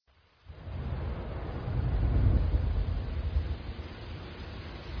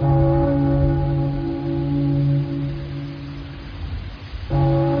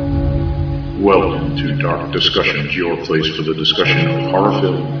to Dark Discussions, your place for the discussion of horror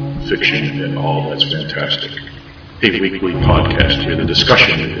film, fiction, and all that's fantastic. A weekly podcast where the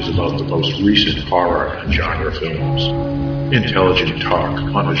discussion is about the most recent horror and genre films. Intelligent talk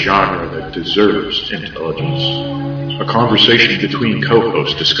on a genre that deserves intelligence. A conversation between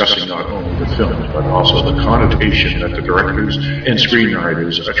co-hosts discussing not only the films, but also the connotation that the directors and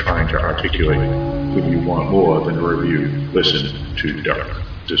screenwriters are trying to articulate. When you want more than a review, listen to Dark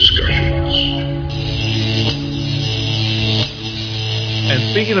Discussions. And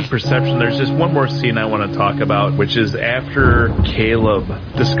speaking of perception, there's just one more scene I want to talk about, which is after Caleb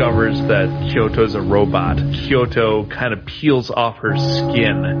discovers that Kyoto's a robot. Kyoto kind of peels off her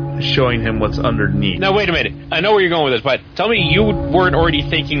skin, showing him what's underneath. Now, wait a minute. I know where you're going with this, but tell me you weren't already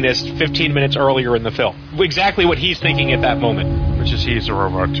thinking this 15 minutes earlier in the film. Exactly what he's thinking at that moment. Which is he's a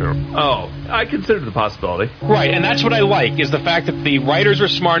robot, too. Oh, I considered the possibility. Right, and that's what I like, is the fact that the writers were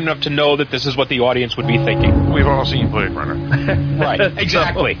smart enough to know that this is what the audience would be thinking. We've all seen Blade Runner. Right,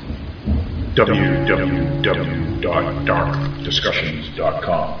 exactly.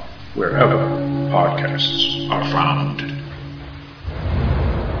 www.darkdiscussions.com, wherever podcasts are found.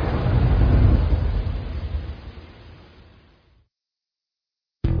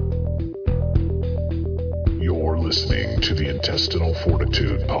 You're listening to the Intestinal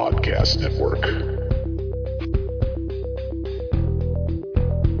Fortitude Podcast Network.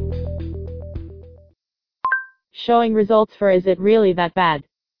 Showing results for Is It Really That Bad?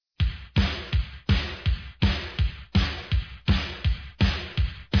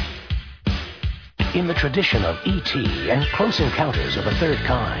 In the tradition of E.T. and Close Encounters of the Third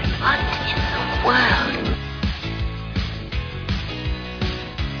Kind. What in the world?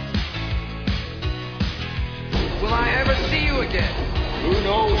 Will I ever see you again? Who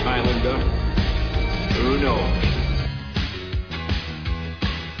knows, Highlander? Who knows?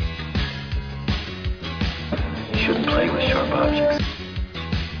 You shouldn't play with sharp objects.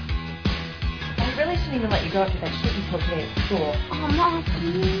 I really shouldn't even let you go after that shit you pulled today at school. Oh, Mom,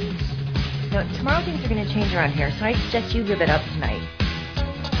 please. No, tomorrow things are going to change around here, so I suggest you live it up tonight.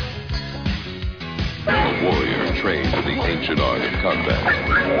 A warrior trained in the ancient art of combat.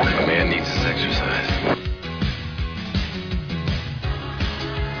 A man needs his exercise.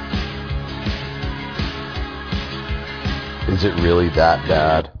 Is it really that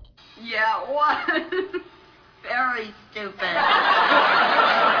bad? Yeah, what? Very stupid.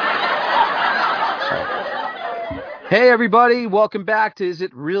 Hey everybody, welcome back to Is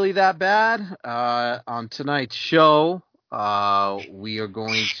It Really That Bad? On tonight's show, we are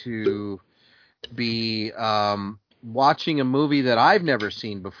going to be watching a movie that I've never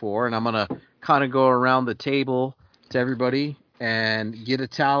seen before, and I'm going to kind of go around the table to everybody and get a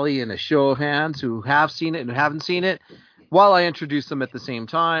tally and a show of hands who have seen it and who haven't seen it, while I introduce them at the same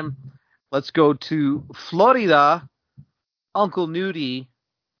time. Let's go to Florida. Uncle Nudie,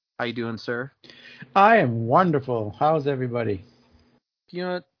 how you doing, sir? I am wonderful. How's everybody? You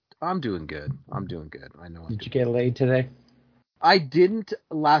know what? I'm doing good. I know. Did you get laid today? I didn't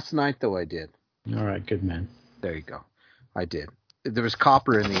last night, though. I did. All right, good man. There you go. I did. There was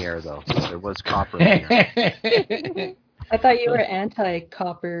copper in the air, though. There was copper in the air. I thought you were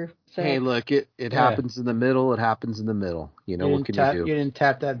anti-copper. So. Hey, look, it happens in the middle. It happens in the middle. You know, what can you do? You didn't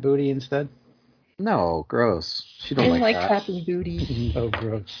tap that booty instead? No, gross. She don't like that. tapping booty. Oh,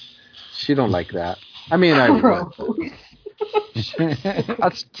 gross. She don't like that. I mean, I would.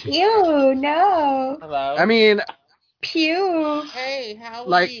 Ew, no. Hello? I mean... Pew. Hey, how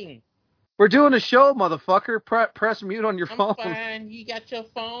are you? We're doing a show, motherfucker. Press mute on your phone. I'm fine. You got your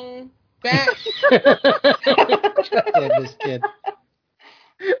phone back? Damn this kid.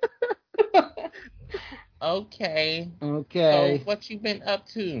 Okay. So, what you been up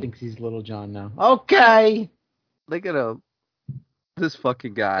to? Thinks he's Little John now. Okay. Look at him. This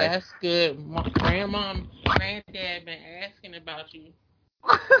fucking guy. That's good. My grandma and granddad been asking about you.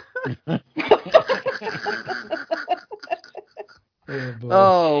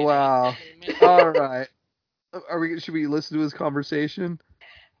 Oh, wow. All right. Should we listen to his conversation?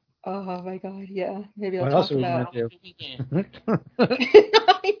 Oh my god, yeah. Maybe I'll what talk else are we about gonna do.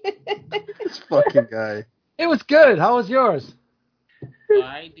 This fucking guy. It was good. How was yours?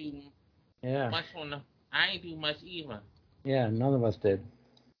 I do much I ain't do much either. Yeah, none of us did.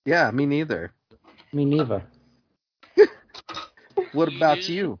 Yeah, me neither. Me neither. What about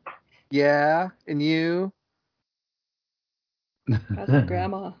you? Yeah, and you? How's my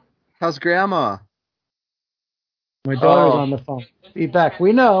grandma? How's grandma? My daughter's on the phone. Be back.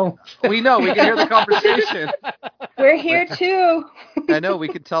 We know. We know. We can hear the conversation. We're here too. I know. We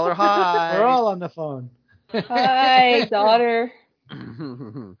could tell her hi. We're all on the phone. Hi, daughter.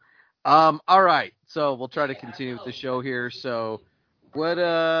 All right. So we'll try to continue with the show here. So what?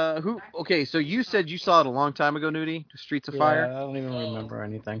 Okay, so you said you saw it a long time ago, Nudie. Streets of Fire. I don't even remember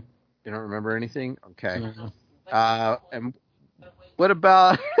anything. You don't remember anything? Okay. No. And what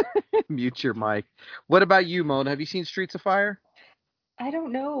about mute your mic? What about you, Mona? Have you seen Streets of Fire? I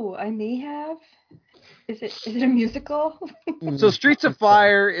don't know. I may have. Is it a musical? So Streets of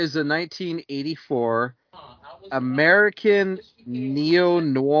Fire is a 1984 American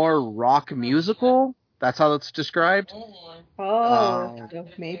neo-noir rock musical. That's how it's described. Oh, so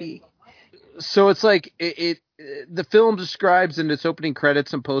maybe. So it's like the film describes in its opening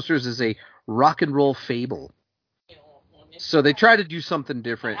credits and posters as a rock and roll fable. So they try to do something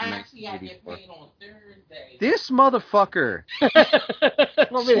different in 1984. This motherfucker.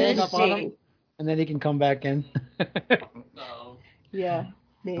 Well, we hang up on him, and then he can come back in. Yeah,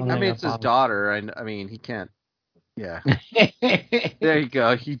 maybe. I mean, it's his daughter. I mean, he can't. Yeah. There you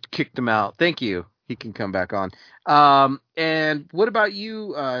go. He kicked him out. Thank you. He can come back on. And what about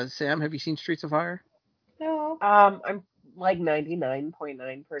you, Sam? Have you seen Streets of Fire? No. I'm like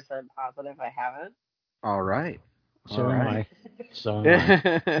 99.9% positive I haven't. All right. So am I. So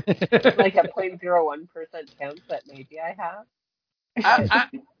like a 0.01% chance that maybe I have.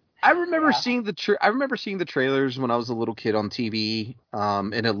 I remember seeing the trailers when I was a little kid on TV,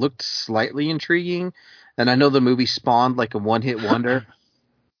 and it looked slightly intriguing. And I know the movie spawned like a one-hit wonder.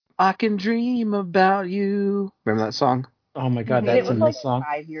 I can dream about you. Remember that song? Oh my God, that's in this song.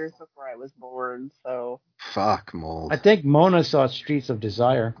 5 years before I was born, so. Fuck, Mold. I think Mona saw Streets of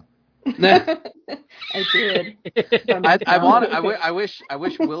Desire. I did. I wish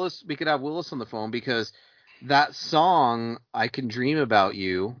Willis, we could have Willis on the phone, because that song, I Can Dream About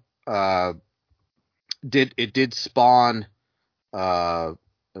You, did spawn, a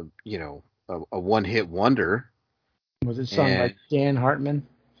one-hit wonder. Was it sung by Dan Hartman?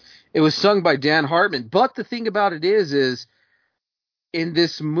 It was sung by Dan Hartman, but the thing about it is in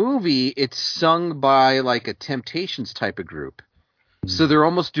this movie, it's sung by like a Temptations type of group. So they're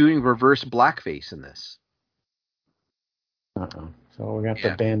almost doing reverse blackface in this. So we're going to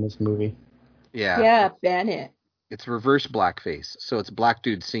have to ban this movie. Yeah, ban it. It's reverse blackface. So it's a black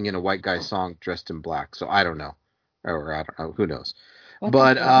dude singing a white guy's song dressed in black. So I don't know. Or I don't know. Who knows?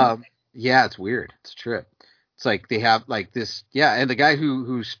 But yeah, it's weird. It's a trip. It's like they have like this. Yeah, and the guy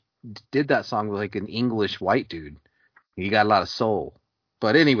who did that song was like an English white dude. He got a lot of soul.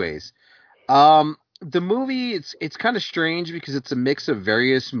 But anyways, the movie, it's kind of strange because it's a mix of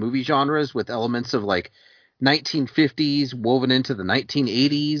various movie genres with elements of like 1950s woven into the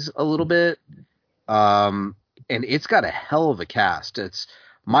 1980s a little bit. And it's got a hell of a cast. It's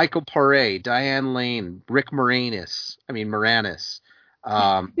Michaerel Pare, Diane Lane, Rick Moranis,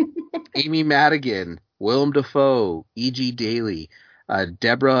 Amy Madigan, Willem Dafoe, E.G. Daly,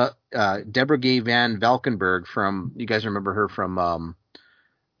 Deborah Gay Van Valkenburg from, you guys remember her from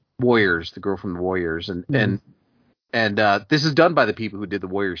Warriors, the girl from the Warriors, and this is done by the people who did the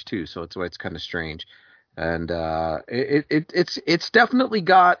Warriors too, so it's why it's kind of strange, and it's definitely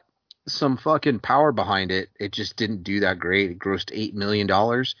got some fucking power behind it. It just didn't do that great. It grossed $8 million,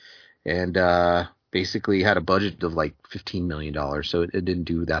 and basically had a budget of like $15 million, so it didn't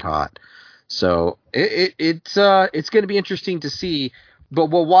do that hot. So it's going to be interesting to see. But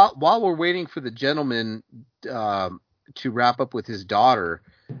while we're waiting for the gentleman to wrap up with his daughter,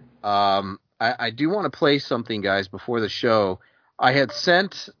 I do want to play something, guys, before the show. I had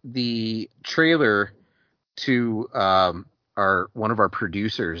sent the trailer to one of our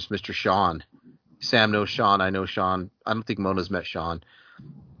producers, Mr. Sean. Sam knows Sean. I know Sean. I don't think Mona's met Sean.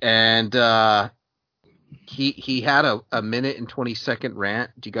 And he had a minute and 20-second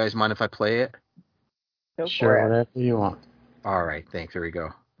rant. Do you guys mind if I play it? Sure, whatever you want. All right, thanks. Here we go.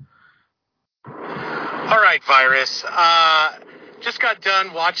 All right, Virus. Just got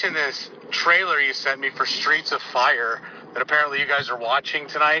done watching this trailer you sent me for Streets of Fire that apparently you guys are watching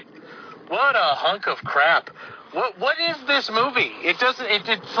tonight. What a hunk of crap. What is this movie? It's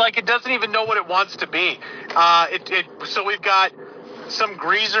like it doesn't even know what it wants to be. So we've got some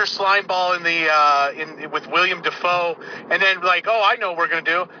greaser slime ball with William Dafoe, and then like, oh, I know what we're gonna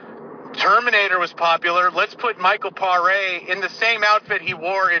do. Terminator was popular. Let's put Michaerel Pare in the same outfit he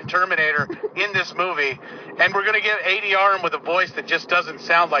wore in Terminator in this movie, and we're gonna get ADR him with a voice that just doesn't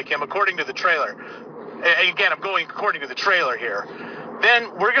sound like him, according to the trailer. Again, I'm going according to the trailer here.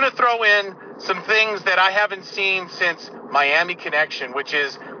 Then we're gonna throw in some things that I haven't seen since Miami Connection, which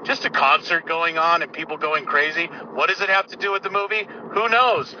is just a concert going on and people going crazy. What does it have to do with the movie? Who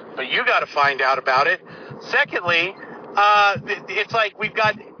knows? But you got to find out about it. Secondly, it's like we've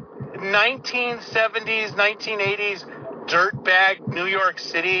got 1970s, 1980s dirtbag New York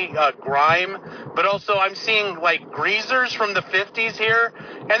City grime, but also I'm seeing like greasers from the 50s here,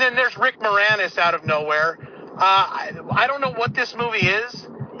 and then there's Rick Moranis out of nowhere. I don't know what this movie is.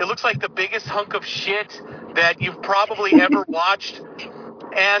 It looks like the biggest hunk of shit that you've probably ever watched.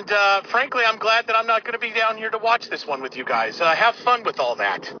 And frankly, I'm glad that I'm not going to be down here to watch this one with you guys. Have fun with all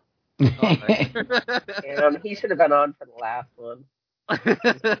that. He should have been on for the last one.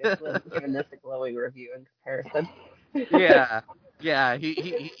 Given this a glowing review in comparison. Yeah.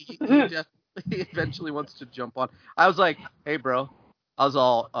 He eventually wants to jump on. I was like, hey, bro. I was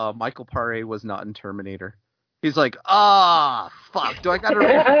all, Michael Pare was not in Terminator. He's like, fuck. Do I got to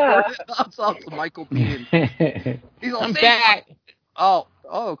record it? I was all to Michael being. He's all, I'm back. Oh,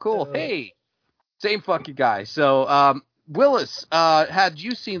 cool. Hey, same fucking guy. So, Willis, had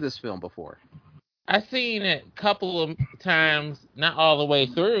you seen this film before? I've seen it a couple of times, not all the way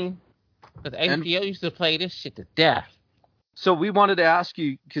through, because HBO used to play this shit to death. So we wanted to ask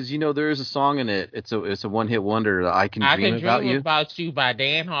you, because there is a song in it. It's a one-hit wonder. I Can Dream About You by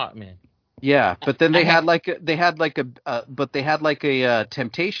Dan Hartman. Yeah, but then they had like a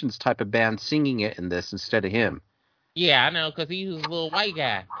Temptations type of band singing it in this instead of him. Yeah, I know, because he was a little white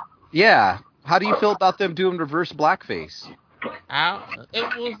guy. Yeah. How do you feel about them doing reverse blackface?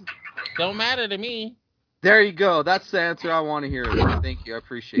 Don't matter to me. There you go. That's the answer I want to hear. Thank you. I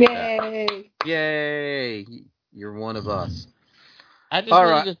appreciate that. Yay. You're one of us. I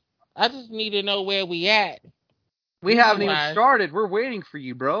just need to know where we at. We haven't even started. We're waiting for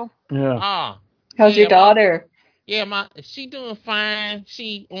you, bro. Yeah. How's your daughter? She doing fine.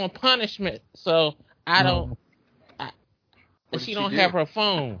 She on punishment, so I don't. She don't have her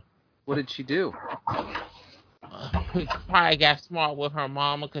phone. What did she do? Probably got smart with her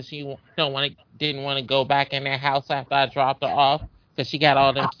mama because she didn't want to go back in their house after I dropped her off because she got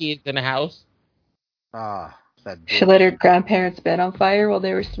all them kids in the house. She lit her grandparents' bed on fire while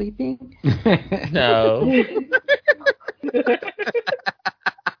they were sleeping. No.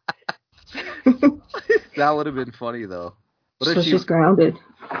 That would have been funny though. So she's grounded.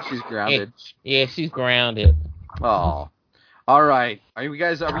 She's grounded. Yeah, she's grounded. Oh. All right. Are we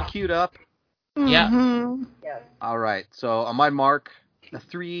queued up? Yeah. Mm-hmm. Yeah. All right. So on my mark,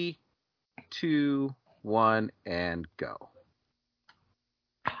 3, 2, 1, and go.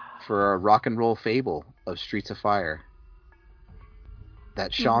 For a rock and roll fable of Streets of Fire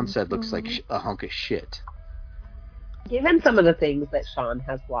that Sean said looks like a hunk of shit. Given some of the things that Sean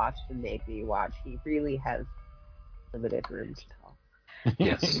has watched and made me watch, he really has limited room to talk.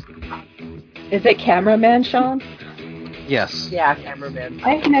 Yes. Is it cameraman Sean? Yes. Yeah, cameraman.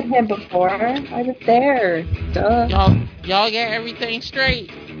 I've met him before. I was there. Duh. Y'all get everything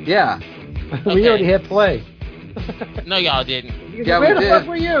straight? Yeah. We already hit play. No, y'all didn't. Yeah, Where we the did. fuck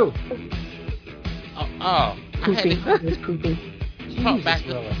were you?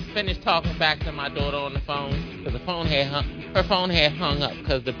 Finish talking back to my daughter on the phone because her phone had hung up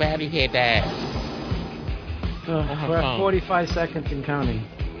because the battery had died. We're at 45 seconds and counting.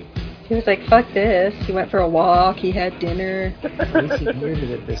 He was like, fuck this. He went for a walk. He had dinner. At least he muted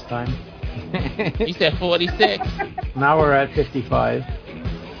it this time. You said 46? Now we're at 55.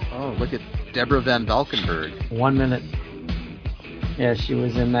 Oh, look at Deborah Van Valkenburg. 1 minute. Yeah, she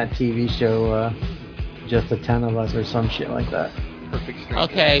was in that TV show, Just the 10 of Us or some shit like that. Perfect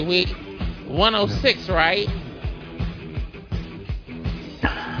Stranger. Okay, 106, right?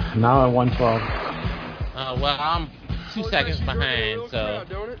 Now at 112. Well, I'm 2 seconds behind, so.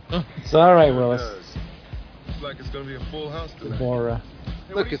 It's alright, Willis. Looks like it's going to be a full house tonight. Bora.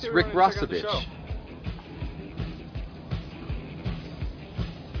 Look, it's Rick Rossovich.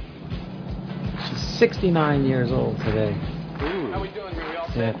 She's 69 years old today. Ooh.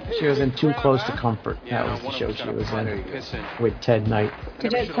 Yeah, she was in Too Close to Comfort. That was the show she was in with Ted Knight.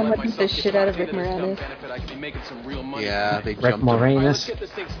 Did someone beat the shit out of Rick Moranis? Yeah, they Rick jumped Moranis. him.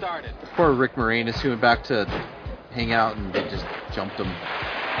 Poor Rick Moranis, who went back to hang out and they just jumped him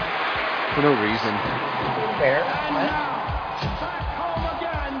for no reason.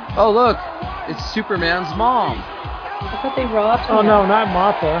 Oh look, it's Superman's mom. I thought they robbed her. Oh no, not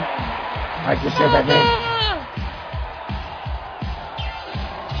Martha. I just said that name.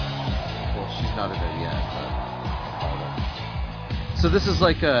 Well, she's not in there yet. So this is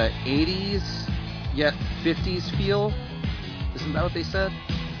like a 80s yet 50s feel. Isn't that what they said?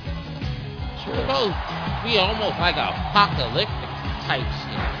 Sure. Supposed to be almost like a apocalyptic type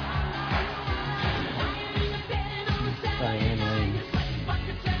shit.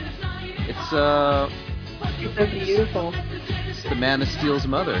 It's so beautiful. It's the Man of Steel's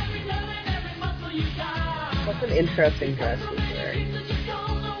mother. That's an interesting dress she's wearing.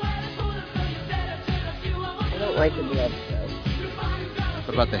 I don't like the gloves though.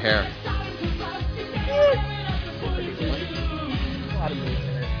 What about the hair?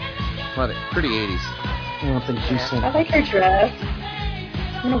 Well, pretty 80s. I don't think she's seen. I like her dress.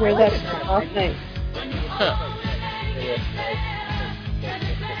 I'm gonna wear that off night.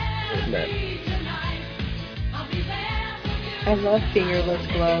 I love fingerless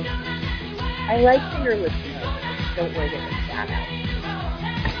gloves. I like fingerless gloves. Don't wear them with that out.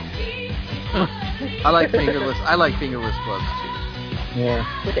 I like fingerless gloves too. Yeah.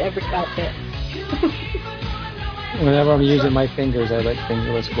 With every outfit. Whenever I'm using my fingers, I like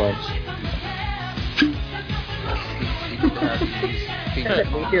fingerless gloves.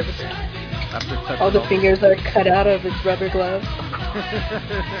 All the fingers are cut out of its rubber gloves.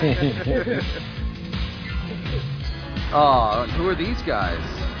 Oh, who are these guys?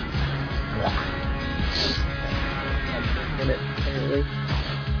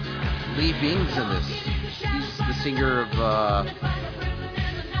 Lee Bing's in this. He's the singer of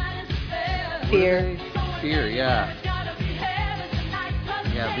Fear. Fear, yeah.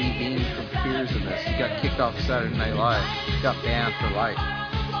 Yeah, Lee Bing from Fear's in this. He got kicked off Saturday Night Live. He got banned for life.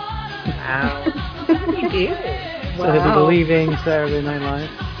 Wow. He did. So he'll be leaving Saturday Night Live?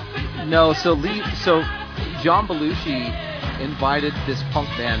 No, so John Belushi invited this punk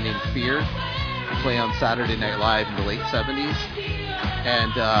band named Fear to play on Saturday Night Live in the late 70s.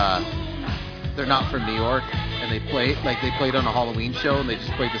 And they're not from New York. And they played on a Halloween show, and they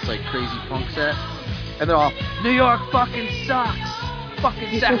just played this like crazy punk set. And they're all, New York fucking sucks!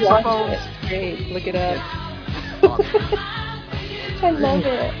 Fucking saxophones! Great, look it up. I love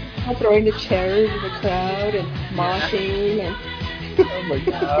it. I'm throwing the chairs in the crowd and moshing and... Oh my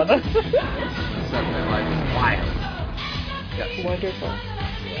god. Saturday Night Live is wild. Yes. Wonderful.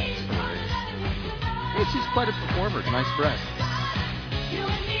 Yeah, she's quite a performer. Nice breasts.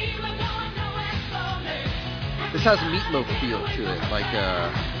 This has a Meatloaf feel to it, like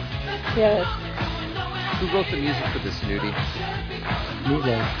Yes. Who wrote the music for this, Nudie?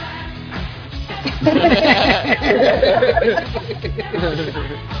 Meatloaf.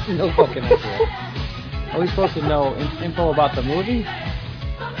 No fucking idea. Are we supposed to know info about the movie?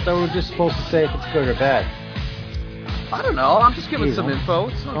 So we're just supposed to say if it's good or bad. I don't know. I'm just giving some info.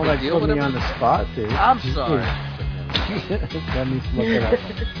 It's not a big deal. Put me on the spot, dude. I'm sorry. Let me look it up.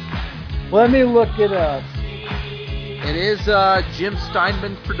 Let me look it up. It is Jim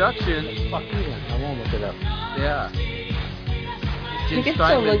Steinman production. Fuck you then. I won't look it up. Yeah. You can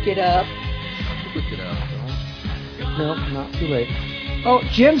still look it up. Look it up. No, not too late. Oh,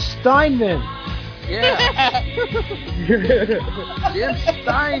 Jim Steinman. Yeah. Jim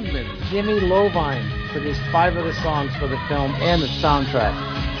Steinman. Jimmy Lovine produced 5 of the songs for the film and the soundtrack.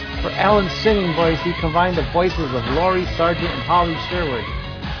 For Alan's singing voice, he combined the voices of Laurie Sargent and Holly Sherwood,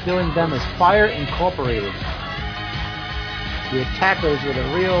 billing them as Fire Incorporated. The Attackers were the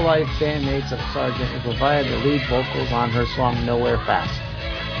real-life bandmates of Sargent who provided the lead vocals on her song Nowhere Fast.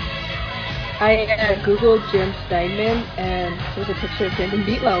 I googled Jim Steinman and there's a picture of him in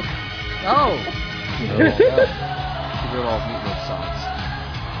Meatloaf. Oh! She wrote all Meatloaf songs.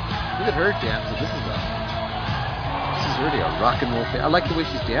 Look at her dancing. This is really a rock and roll thing. I like the way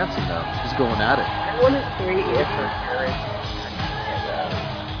she's dancing though. She's going at it. I want to see if her parents.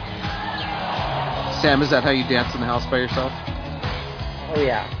 Sam, is that how you dance in the house by yourself? Oh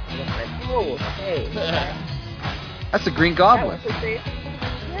yeah. Oh, hey. That's a Green Goblin.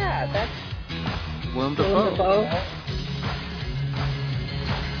 Yeah, that's Willem Dafoe.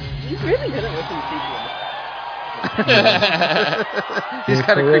 He's really good at looking people. He's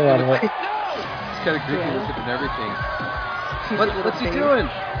kind of creepy. He's kind of creepy looking and everything. What's he doing?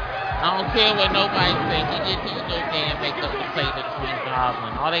 I don't care what nobody thinks. He didn't use no damn makeup to play the Green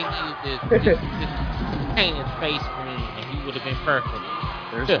Goblin. All they needed is just paint his face green, and he would have been perfect.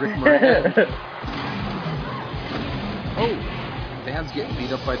 There's Rick Moranis. Oh, Dan's getting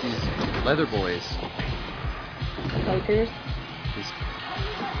beat up by these leather boys. Bikers.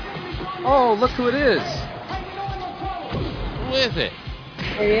 Oh, look who it is. Who is it?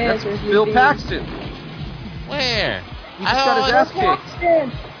 Oh, yeah, that's Bill Paxton. Where? He just got his ass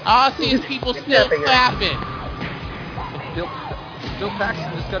kicked. All I see is people still clapping. Bill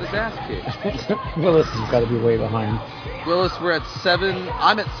Paxton just got his ass kicked. Willis has got to be way behind. Willis, we're at 7.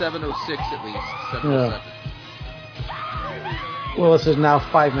 I'm at 7:06 at least. 7:07. Yeah. Willis is now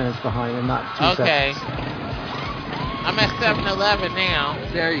 5 minutes behind and not 2 okay. seconds. I'm at 7-Eleven now.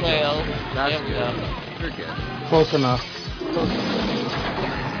 There you go. That's there we good. go. You're good. Close enough.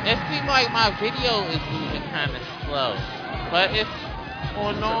 It seems like my video is moving kind of slow, but it's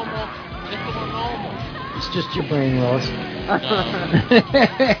on normal. It's on normal. It's just your brain, Willis. Oh,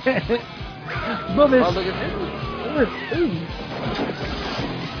 look at him. were food.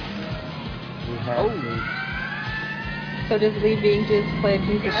 So does Lee Bing just play a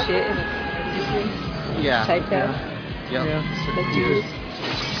piece of shit in a Yeah. typecast? Yep. Yeah. Like he was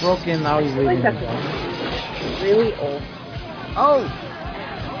Broke in, now he's leaving. like really old. Oh!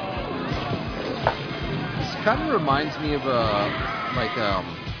 This kind of reminds me of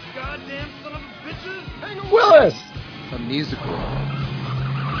Willis! a musical.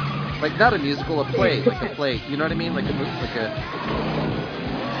 Like, not a musical, a play. Like a play. You know what I mean? Like a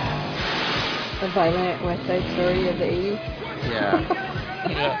violent West Side Story of the 80s. Yeah.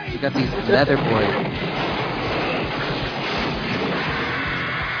 You got these leather boys.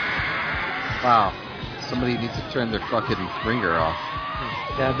 Wow. Somebody needs to turn their fucking ringer off.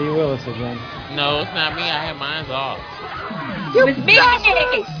 Gotta be Willis again. No, it's not me. I have mine off. It was me!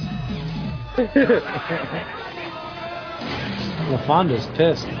 LaFonda's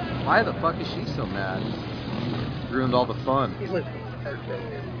pissed. Why the fuck is she so mad? Ruined all the fun. Yeah.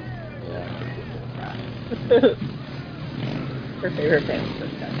 Her favorite band.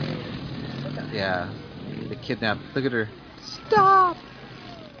 Yeah. They kidnapped. Look at her. Stop!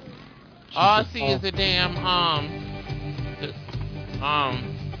 All I see is the damn, the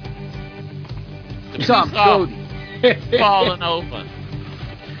Tom piece off Cody. falling over.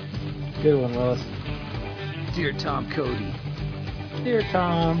 Good one, Willis. Dear Tom Cody. Dear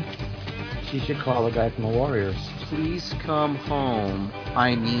Tom. She should call the guy from the Warriors. Please come home.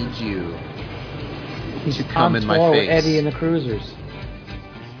 I need you. He's to come in my Toro, face. Eddie and the Cruisers.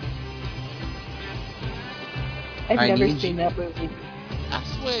 I've I never need seen you. that movie. I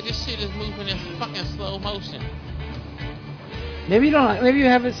swear this shit is moving in fucking slow motion. Maybe you don't. Maybe you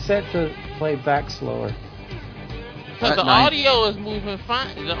have it set to play back slower. Because the audio is moving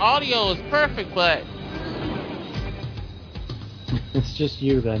fine. The audio is perfect, but It's just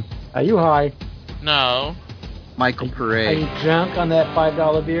you then. Are you high? no. Michael Are Pare. you drunk on that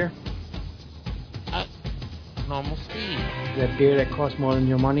 $5 beer? Normal speed. That beer that costs more than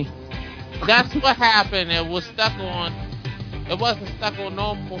your money? That's what happened. It was stuck on. It wasn't stuck on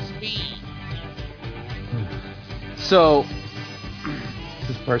normal speed. So, It's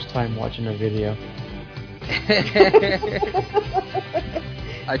his first time watching a video.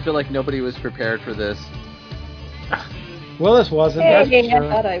 I feel like nobody was prepared for this. Willis wasn't. Hey, That's for I sure.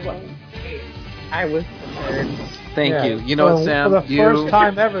 thought I was. I was prepared. Thank Yeah. you. You know what, Sam? For the You- first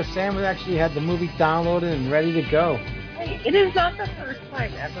time ever, Sam actually had the movie downloaded and ready to go. It is not the first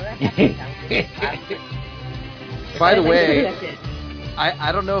time ever. I haven't downloaded it. By the way, Second.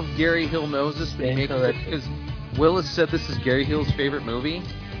 I don't know if Gary Hill knows this, but he makes it because Willis said this is Gary Hill's favorite movie.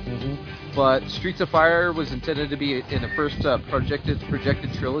 Mm-hmm. But Streets of Fire was intended to be in the first projected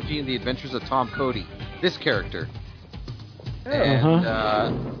trilogy in the Adventures of Tom Cody. This character.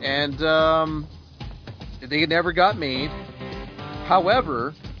 And they never got made.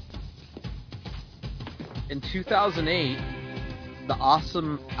 However, in 2008, the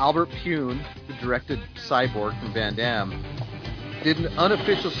awesome Albert Pune, who directed Cyborg from Van Damme, did an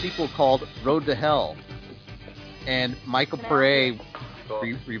unofficial sequel called Road to Hell. And Michael Pare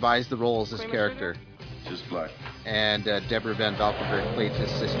revised the role as his character. Just black. And Deborah Van Valkenburg played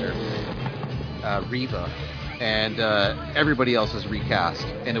his sister, Reva. And everybody else is recast.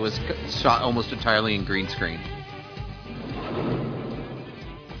 And it was shot almost entirely in green screen.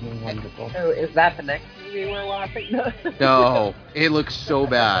 Wonderful. So is that the next movie we're watching? No, it looks so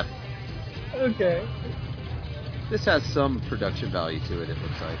bad. Okay. This has some production value to it, it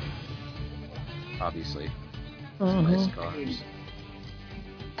looks like. Obviously. Nice cars.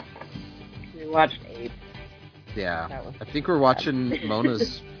 We watched Ape. Yeah. That was I think we're watching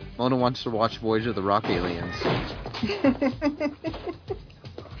Mona's... Mona wants to watch Voyage of the Rock Aliens.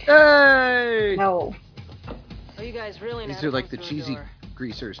 Hey! No. Oh, you guys really These are like the cheesy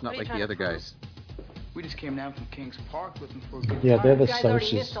greasers, not like the other guys. We just came down from Kings Park looking for a good Yeah, they're the You guys already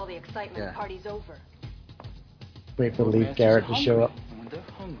socials. missed all the excitement. Yeah. The party's over. Wait for Leaf Garrett to show up. And when they're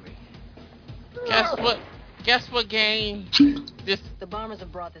hungry. Guess what game? The bombers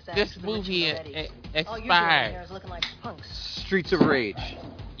have brought this This movie already. All you're doing expired. here is looking like punks. Streets of Rage.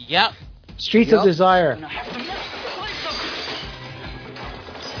 Yep. Streets of Desire.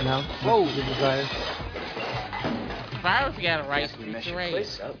 No? Whoa. Streets of Desire. Virus got it right. Streets of Rage.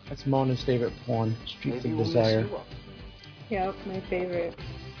 That's Mona's favorite porn. Streets of Desire. Yeah, my favorite.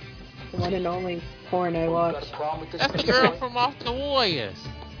 The one and only porn I watch. That's the girl from Off the Warriors.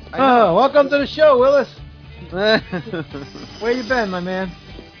 Oh, welcome to the show, Willis. Where you been, my man?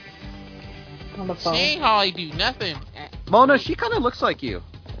 On the She phone. ain't hardly do nothing. Mona, she kind of looks like you.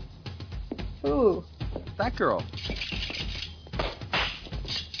 Ooh. That girl.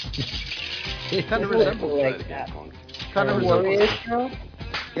 He kind of resembles her. like that. Kind of Warriors resembles. girl?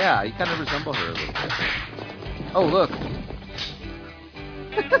 Yeah, you kind of resemble her a little bit. Oh, look.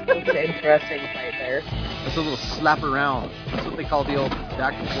 That's an interesting fight there. That's a little slap around. That's what they call the old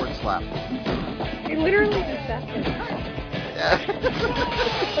back and forth slap. He literally just sat there.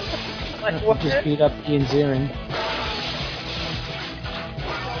 Like, what? Just beat up Ian Ziering.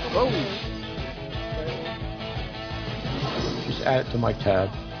 Oh. Just add it to my tab.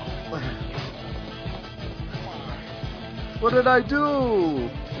 What did I do?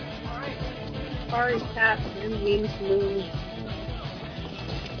 Sorry, Captain. Means move.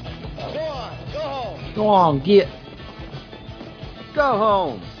 Go on, get. Go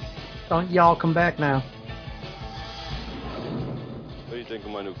home. Don't y'all come back now. What do you think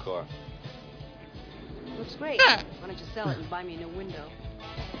of my new car? Looks great. Why don't you sell it and buy me a new window?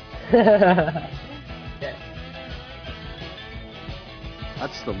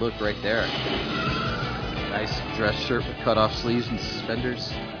 That's the look right there. Nice dress shirt with cut-off sleeves and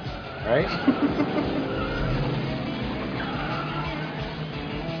suspenders. Right?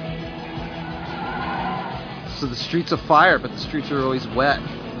 So the streets of fire, but the streets are always wet.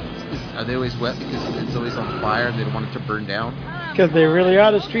 Are they always wet because it's always on fire and they don't want it to burn down? Because they really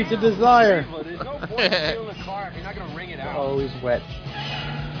are the streets of desire. There's no point in stealing a car if you're not gonna wring it out. Always wet.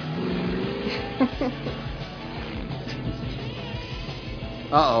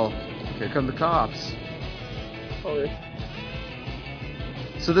 Uh-oh. Here come the cops.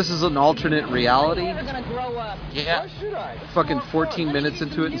 So this is an alternate reality? Yeah. Fucking 14 minutes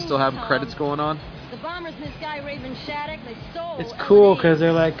into it and still have credits going on? The bombers and this guy Raven Shattuck, they stole. It's cool because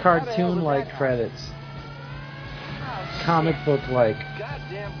they're like cartoon-like credits. Comic book-like.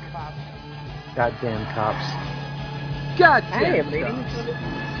 Goddamn cops. Goddamn cops. Goddamn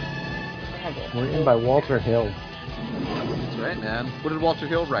cops. We're in by Walter Hill. That's right, man. What did Walter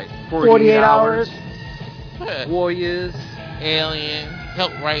Hill write? 48 hours. Warriors. Alien.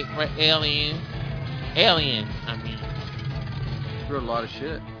 Help write for Alien. Alien, I mean. He wrote a lot of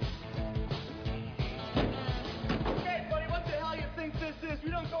shit. Hey, buddy, what the hell you think this is? We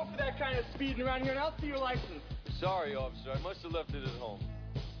don't go for that kind of speeding around here, and I'll see your license. Sorry, officer. I must have left it at home.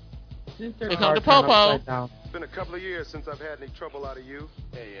 Here comes the popo. It's been a couple of years since I've had any trouble out of you.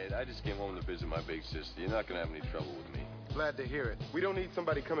 Hey, Ed, I just came home to visit my big sister. You're not going to have any trouble with me. Glad to hear it. We don't need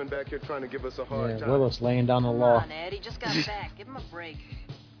somebody coming back here trying to give us a hard time. Willis laying down the law. Come on, Ed, he just got back. Give him a break.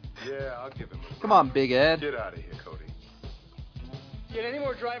 Yeah, I'll give him a Come on, Big Ed. Get out of here, Cody. Get any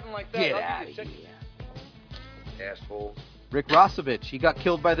more driving like that? Get I'll out give of you a here. Asshole. Rick Rossovich, he got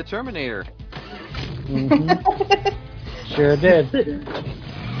killed by the Terminator. Mm-hmm. Sure did.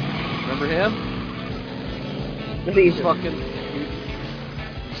 Remember him? He's fucking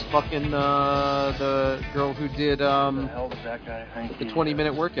the girl who did the hell was that guy? the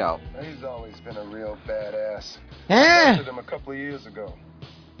 20-minute workout. He's always been a real badass. Eh. I busted him a couple of years ago.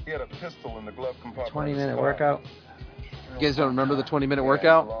 He had a pistol in the glove compartment. 20-minute workout. You guys don't remember the 20-minute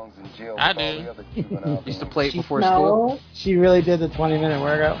workout? I do. Used to play it before school. She really did the 20-minute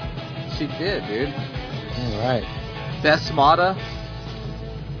workout. She did, dude. All right. Best Mata.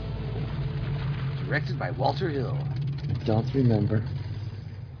 Directed by Walter Hill. I don't remember.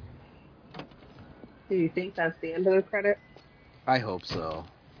 Do you think that's the end of the credit? I hope so.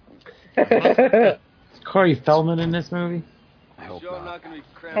 Is Corey Feldman in this movie? I hope not.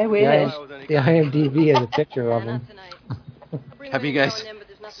 I wish. The IMDb has a picture of him. Have you guys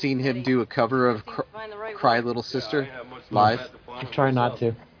seen him do a cover of Cry Little Sister live? I try not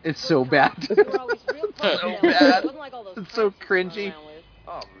to. It's so bad. So bad. It's so cringy.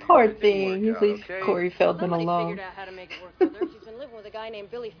 Poor thing. You leave Corey Feldman alone.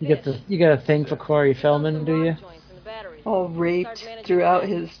 You got a thing for Corey Feldman, do you? All raped throughout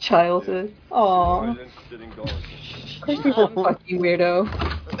his childhood. Aww. Of course he's a fucking weirdo.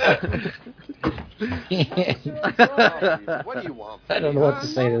 What do you want? I don't know what to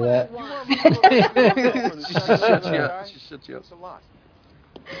say to that. She shut you up a lot.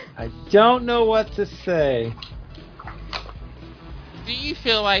 I don't know what to say. Do you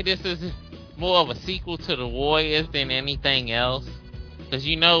feel like this is more of a sequel to The Warriors than anything else? Because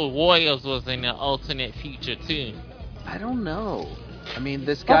you know Warriors was in the alternate future too. I don't know. I mean,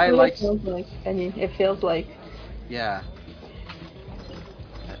 this guy likes... It feels like... Yeah.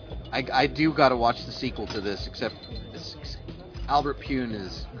 I do gotta watch the sequel to this, except Albert Pune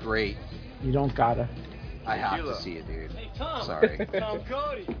is great. You don't gotta. I have to see it, dude. Hey, Tom. Sorry. Tom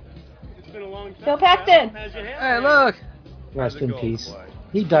Cody. It's been a long time. Bill Paxton! How's your hair? Hey, look! Rest in peace.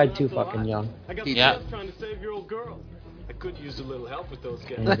 He died too fucking young. I got Yeah. trying to save your old girl. I could use a little help with those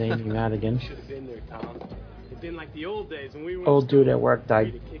guys. And Amy Madigan. Should have been there, Tom. It's been like the old days when we were Old dude at work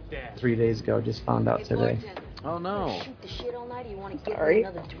died 3 days ago. Just found out today. Oh no. Shoot the shit all night, or you want to get Sorry.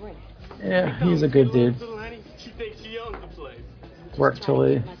 another drink? Yeah, he's a good dude. She thinks she owns the place. Work till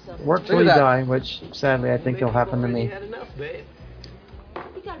he die, which sadly I think will happen to me.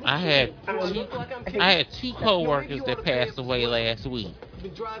 I had two co-workers that passed away last week.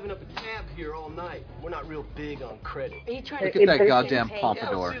 Been driving up a cab here all night. We're not real big on credit. Are you trying Look to at that goddamn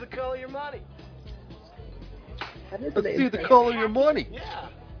pompadour. Let's see the color of your money. Let's see the color of your money. Yeah,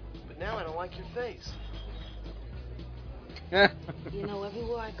 but now I don't like your face. You know,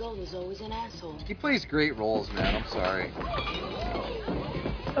 everywhere I go, there's always an asshole. He plays great roles, man. I'm sorry.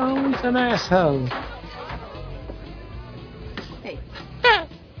 Oh, he's an asshole. Hey,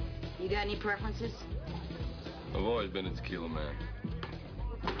 you got any preferences? I've always been a tequila man.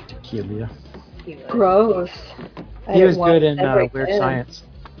 Tequila. Gross. He was good in Weird Science.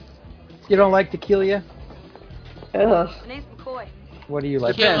 You don't like tequila? Ugh. My name's McCoy. What do you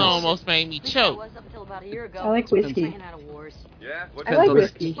like? Tequila almost made me choke. I was up until about a year ago. I like whiskey. Staying out of wars. Yeah? Depends like on the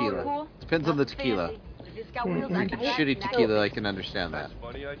whiskey. tequila. Depends on the tequila. Shitty tequila, I can understand that.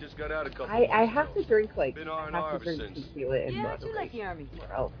 Funny, I just got out a couple I have to drink I Been have R&R to drink since. tequila in Yeah, I do moderation. like the army.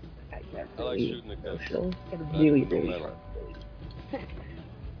 Or else I get I like really shooting the guns. emotional and really drunk.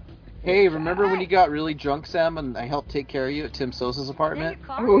 Hey, remember when you got really drunk, Sam, and I helped take care of you at Tim Sosa's apartment?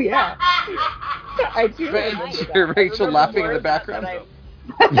 Oh yeah. I do remember that. Rachel laughing in the background.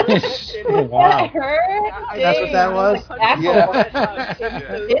 Oh, wow. That's what that was?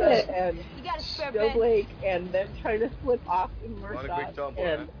 And Joe Blake, and them trying to slip off in more shots,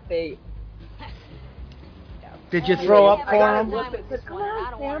 and they... Did you throw up for him? Come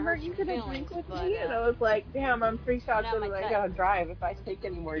on, Sam, are you going to drink with me? And I was like, damn, I'm 3 shots in and I got to drive. If I take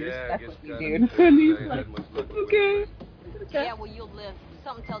any more, you're stuck with me, dude. And he's like, okay. Yeah, well, you'll live.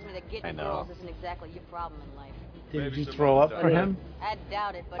 Something tells me that getting girls isn't exactly your problem in life. Did you throw up for him? I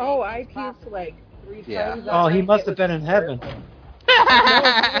doubt it, but oh, I puked like 3 times. Oh, he must have been in heaven.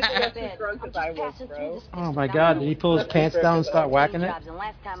 Oh my God! Did he pull his pants down and start whacking it? I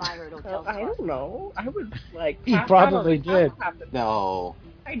don't know. I was like, he probably did. No,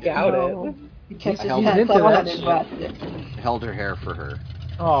 I doubt it. I held her hair for her.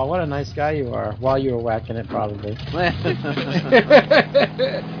 Oh, what a nice guy you are! While you were whacking it, probably.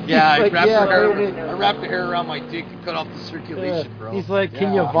 Yeah, like, I wrapped the hair around my dick and cut off the circulation, bro. He's like,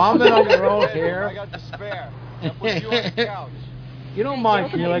 can you vomit on your own hair? I got the spare. I'll put you on the couch. You don't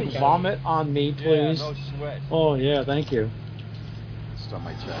mind? Can you like vomit on me, please? Yeah, no sweat. Oh yeah, thank you. Just on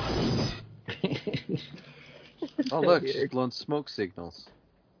my chest. Oh look, she's blowing smoke signals.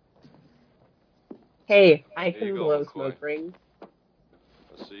 Hey, I can blow smoke rings.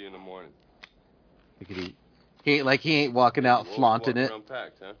 I'll see you in the morning. He ain't walking out flaunting it.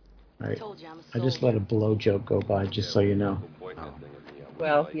 Unpacked, huh? Right. I just let a blow joke go by, just so you know.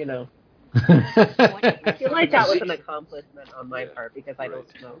 Well, you know. I feel like that was an accomplishment on my part because I don't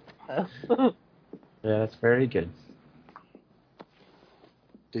smoke. So. Yeah, that's very good.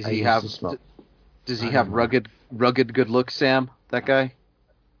 Does he have rugged good looks, Sam? That guy?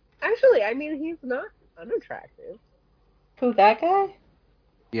 Actually, I mean, he's not unattractive. Who, that guy?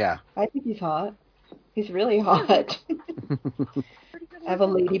 Yeah. I think he's hot. He's really hot. I have a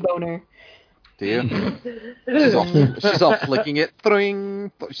lady boner. Do you? she's all flicking it.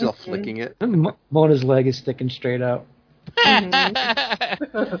 She's all flicking it. Mona's leg is sticking straight out.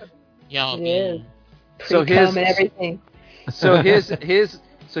 Yummy. So his everything. So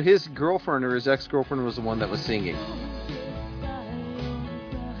his girlfriend or his ex-girlfriend was the one that was singing.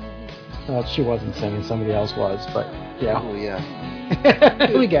 Well, she wasn't singing. Somebody else was, but yeah. Oh yeah.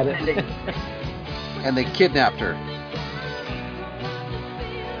 We get it. And they kidnapped her.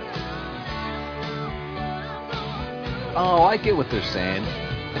 Oh, I get what they're saying.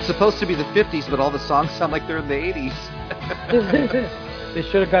 It's supposed to be the 50s, but all the songs sound like they're in the 80s. They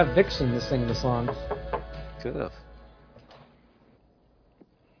should have got Vixen to sing the songs. Could have.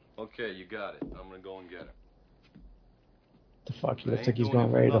 Okay, you got it. I'm gonna go and get her. The fuck? He looks like he's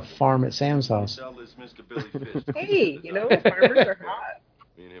going ready to farm at Sam's house. Hey, you know, farmers are hot.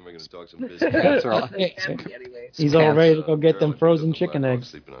 Me and him are gonna talk some business. He's all ready to go get them frozen chicken eggs.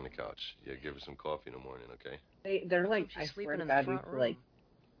 Sleeping on the couch. Yeah, give her some coffee in the morning, okay? They're like, I swear to God, you like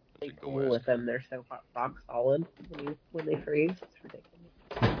cool with them. They're so rock solid when they freeze. It's ridiculous.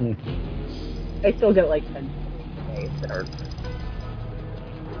 I still get like 10 eggs that are.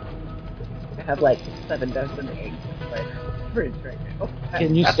 I have like 7 dozen eggs in my fridge right now.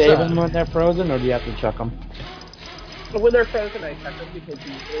 Can you save them when they're frozen, or do you have to chuck them? But when they're frozen, I chuck them because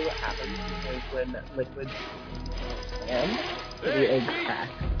usually what happens is when liquids expand, the eggs crack.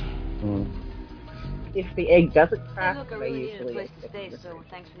 If the egg doesn't Hey, crack, look, I I really need a usually place to stick stay, with so it.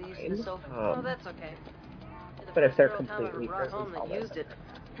 thanks for the use of the sofa. Um, That's okay. You're the But if first they're girl Tom ever completely brought frozen home that solid, used it.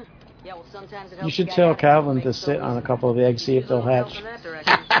 Yeah, well, sometimes it You helps should a guy tell have it, Calvin make to so sit on a easy. couple of the eggs, see if Use a they'll little help hatch. in that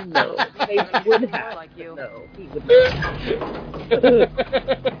direction. no, they would have. Like you. No, he would not.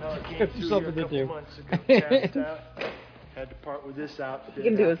 Something to do. Had to part with this outfit. He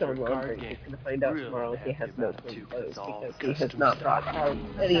can do his after own a card laundry. game. He's going to find out Really tomorrow he has happy no about it, clean too, 'cause clothes it's all because he has custom not stuff. brought I'll any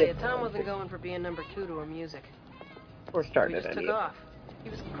tell you, of the Tom laundry. wasn't going for being number 2 to her music. Or He started just any took of off. He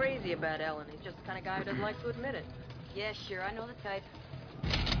was crazy about Ellen. He's just the kind of guy who doesn't like to admit it. Yeah, sure, I know the type.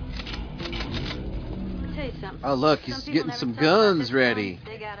 I'll tell you something. Oh, look, he's getting some guns ready.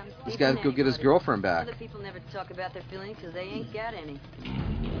 They got 'em He's deep got in to go get his anybody. girlfriend back. Other people never talk about their feelings because they ain't got any.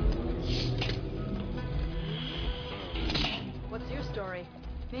 What's your story?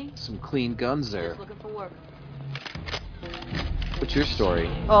 Me? Some clean guns there. Just looking for work. What's your story?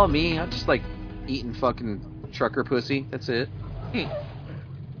 Oh, me. I just like eating fucking trucker pussy. That's it.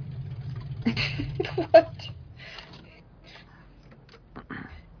 What?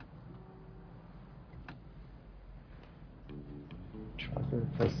 Trucker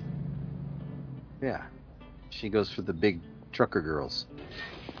pussy. Yeah. She goes for the big trucker girls.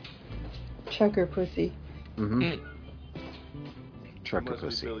 Trucker pussy. Mm-hmm. Trucker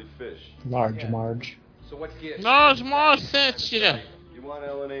pussy. Large Marge. So what gives? Large Marge sent you. You want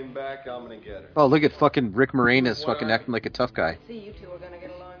Ellen Aim back? I'm gonna get her. Oh, look at fucking Rick Moranis fucking acting like a tough guy. See, you two are gonna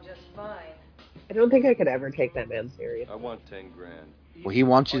get along just fine. I don't think I could ever take that man serious. I want 10 grand. Well, he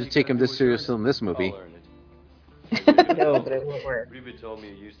wants you to take him this seriously in this movie. I'll earn it. No, but it won't work. Reba told me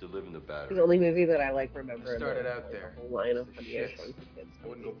you used to live in the battery. The only movie that I like remember Started out there. the whole line of Honey, I Shit. Shrunk the Kids. I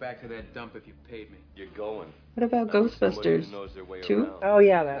wouldn't go back to that dump if you paid me. You're going. What about Somebody who Ghostbusters? knows their way 2? around. Oh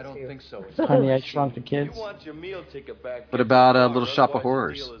yeah, I that don't too. think so. Honey, I Shrunk the Kids. You want your meal ticket back. What about Little Shop of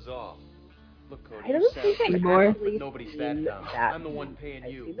Horrors? Look, Cody, I don't think I've More? actually nobody's seen that dumb. that. I'm the one paying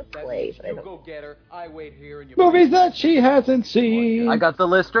I've you. seen the That play, means but I you don't. go get her. I wait here and you. Movies that she hasn't seen. I got the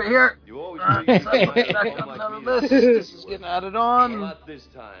list right here. You always Back up another list. This is getting added on. Not this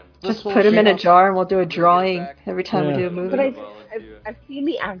time. Just put them in a jar and we'll do a drawing every time we do a But movie. I've seen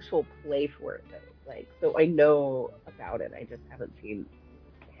the actual play for it though, like so I know about it. I just haven't seen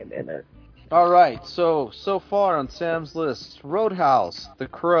him in it. All right, so far on Sam's list: Roadhouse, The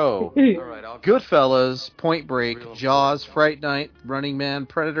Crow, Goodfellas, Point Break, Jaws, Fright Night, Running Man,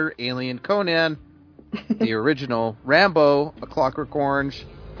 Predator, Alien, Conan, the original, Rambo, A Clockwork Orange,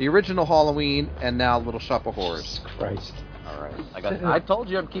 the original Halloween, and now Little Shop of Horrors. Christ. All right, I told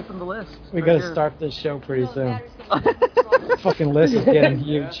you I'm keeping the list. We Right gotta here. start this show pretty soon. The fucking list is getting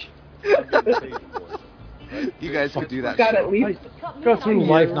huge. You guys could do that. Got shit. at least Go through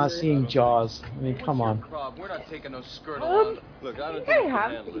life not seeing Jaws. I mean, come on. We're not taking no skirt along. Look, I don't I think you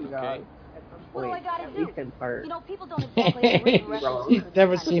have can handle seen it, Jaws okay? at some What do I point, gotta at do? least in part. You know, people don't exactly agree with He's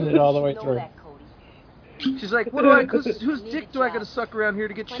never seen it all the way through. She's like, what do I? Whose dick do I gotta suck around here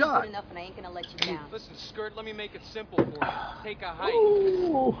to get shot? Enough and I ain't gonna let you down. Listen, skirt, let me make it simple for you. Take a hike.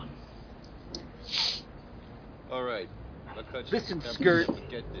 Ooh. All right. I'll cut you Listen, some Skirt, temperature,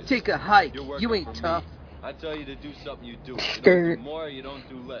 but get this. take a hike. You're working You ain't for me. tough. I tell you to do something, you do it. You don't Skirt. do more, you don't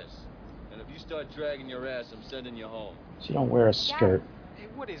do less. And if you start dragging your ass, I'm sending you home. She don't wear a skirt. Hey,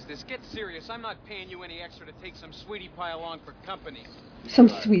 what is this? Get serious. I'm not paying you any extra to take some sweetie pie along for company. Some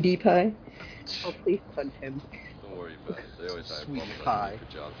sweetie pie. Oh, please punch him. Don't worry about it. They always hire Sweet plumbers pie.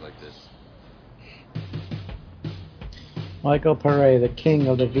 for jobs like this. Michaerel Pare, the king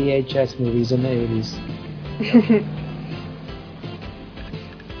of the VHS movies in the 80s.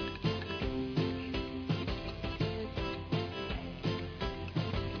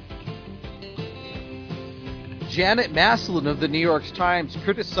 Janet Maslin of the New York Times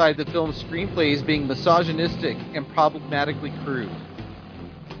criticized the film's screenplay as being misogynistic and problematically crude.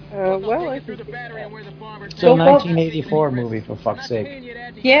 Well, I think It's a 1984 movie, for fuck's sake.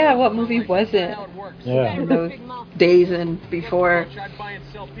 Yeah, what movie was it? Yeah. In those days and before.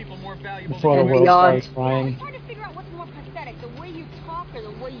 Before the And world beyond. starts crying. I'm trying to figure out what's more pathetic, the way you talk or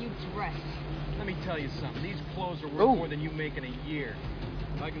the way you dress. Let me tell you something. These clothes are worth Ooh. more than you make in a year.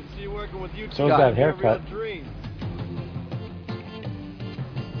 I can see working with you. So is that haircut.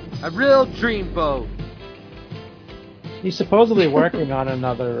 A real dreamboat. He's supposedly working on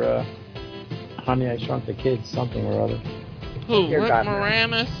another Honey, I Shrunk the Kids, something or other. Who, Dear Rick God, no.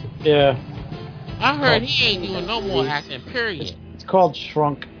 Moranis? Yeah. I heard he ain't doing no more acting, period. It's called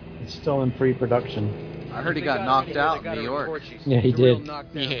Shrunk. It's still in pre-production. I heard he got knocked out in New York. Yeah, he It's a real did.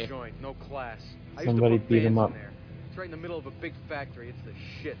 knockdown Yeah. joint, no class. I used to Somebody put beat him bands up. in there. It's right in the middle of a big factory. It's the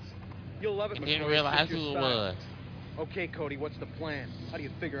shits. You'll love it. I didn't McCoy. realize It's who your it style. was. Okay, Cody, what's the plan? How do you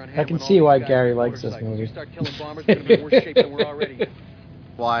figure on I handling can all see these why guys Gary with likes this motorcycles? movie. You start killing bombers, we're gonna be in worse shape than we're already in.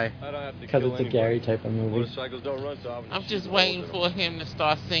 Why? I don't have to Because kill it's a anybody. Gary type of movie. Motorcycles don't run, so I'm just waiting for him to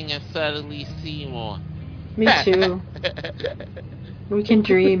start singing Suddenly Seymour. Me too. We can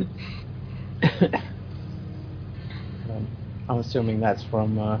dream. I'm assuming that's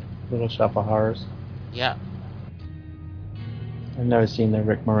from Little Shop of Horrors. Yeah. I've never seen the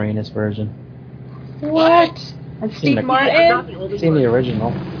Rick Moranis version. What? And Steve Martin? Seen the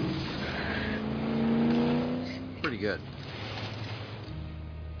original. Pretty good.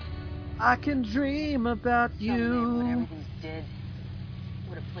 I can dream about you. When everything's dead,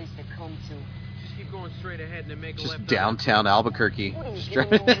 what a place to come to. Just keep going straight ahead and then make a Just left. downtown Albuquerque.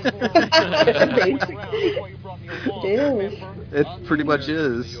 It pretty much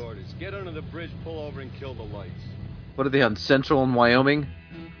is. Get under the bridge, pull over, and kill the lights. What are they on Central and Wyoming?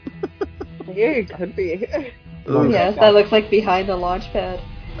 Yeah, it could be. Ooh. Yes, that looks like behind the launch pad.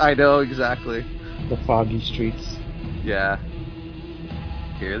 I know, exactly. The foggy streets. Yeah.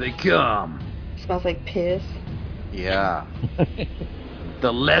 Here they come. Smells like piss. Yeah.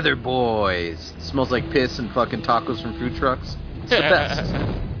 The Leather Boys. It smells like piss and fucking tacos from food trucks. It's the best.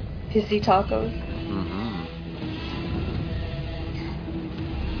 Pissy tacos. Mm-hmm.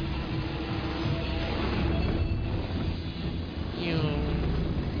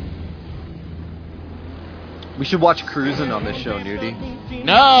 We should watch Cruisin' on this show, Nudie.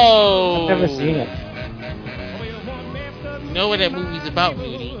 No! I've never seen it. You know what that movie's about,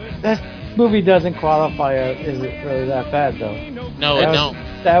 Nudie? That movie doesn't qualify as is it really that bad, though. No, it don't.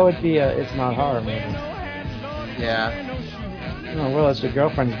 That would be a it's not horror movie. Yeah. No, well, it's your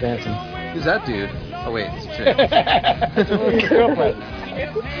girlfriend's dancing. Who's that dude? Oh, wait, it's a chick. It's your girlfriend.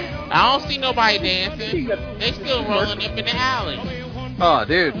 I don't see nobody dancing. They still rolling up in the alley. Oh,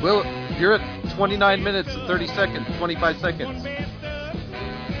 dude, Will, you're at 29 minutes and 30 seconds, 25 seconds. I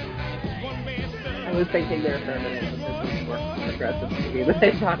was thinking there for a minute that this was more aggressive movie than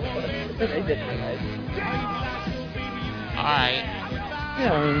I thought it was, but I didn't realize. Alright.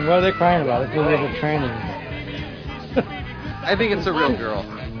 Yeah, I mean, what are they crying about? It's illegal training. I think it's a real girl.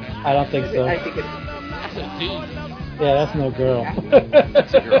 I don't think so. I think it's... That's a dude. Yeah, that's no girl.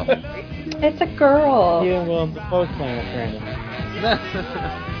 It's a girl. It's a girl. You and Willem Dafoe's playing a training.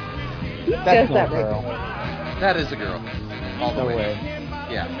 That's no girl. That is a girl. All the No way. way.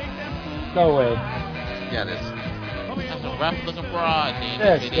 Yeah. No way. Yeah, it is. That's a rough looking broad, man.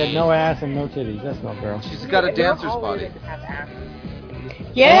 Yeah, she's got no ass and no titties. That's no girl. She's got a dancer's body.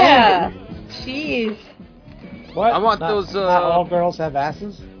 Yeah. Jeez. What? I want Not- those, Not all girls have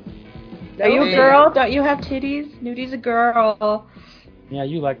asses? Are you a girl? Don't you have titties? Nudie's a girl. Yeah,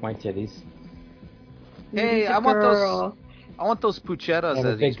 you like my titties. Hey, I want those puchettas I have a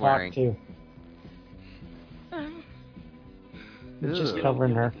that big he's wearing. cock, too. It's just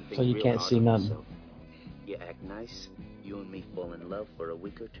covering her, so you can't see nothing. You act nice, you and me fall in love for a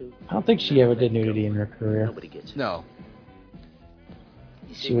week or two. I don't think she ever did nudity in her career. Nobody gets it. No.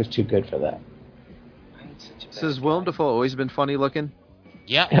 She was too good for that. So has Willem Dafoe always been funny looking?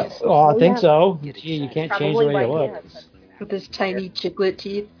 Yeah. Oh, I think so. Gee, you can't change the way you look. With his tiny chiclet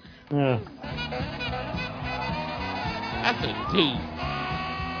teeth. Yeah. That's a dude.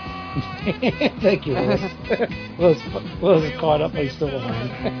 Thank you, Willis. Willis is caught up, but he's still behind.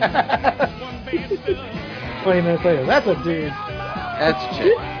 20 minutes later, that's a dude. That's a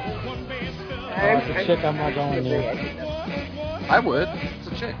chick. Oh, it's a chick, I'm not going there. I would. It's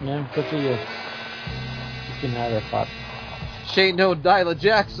a chick. Yeah, good for you. You can have her fuck. She ain't no Nyla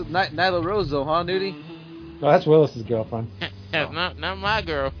Jackson, Nyla Rose though, huh, Nudie? No, that's Willis's girlfriend. That's not my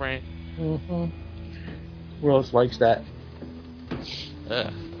girlfriend. Mm-hmm. Willis likes that.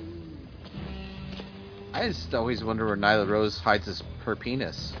 Ugh. I just always wonder where Nyla Rose hides her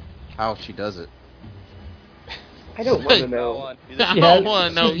penis. How she does it. I don't want to know. I don't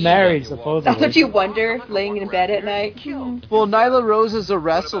want to know. She's married, supposedly. That's what you wonder, laying in bed at night. Well, Nyla Rose is a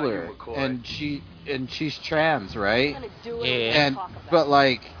wrestler, and she's trans, right? Yeah. But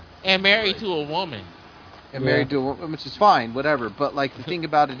like, and married to a woman. And married to a woman, which is fine, whatever. But like, the thing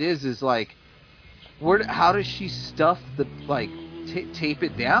about it is like, how does she stuff the tape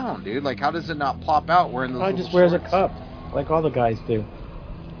it down, dude? Like, how does it not plop out wearing those? I just wears a cup, like all the guys do.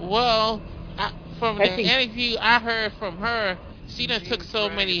 Well, from the interview I heard from her, she done took so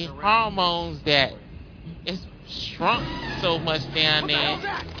many hormones that it's shrunk so much down there.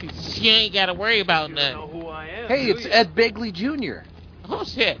 She ain't got to worry about nothing. Hey, it's Ed Begley Jr. Oh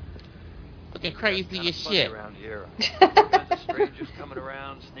shit! Looking crazy as shit. Around here. Strangers coming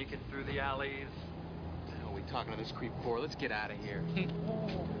around, sneaking through the alleys. What the hell are we talking to this creep for? Let's get out of here.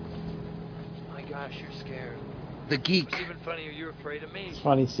 My gosh, you're scared. The geek. Even funnier, you're afraid of me. It's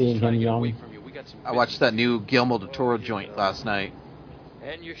funny seeing him young. I watched that new Guillermo del Toro joint last night.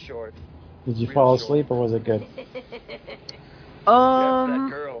 And you're short. Did you fall asleep or was it good?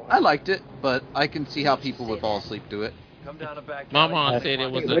 I liked it, but I can see how people would fall asleep to it. My mom said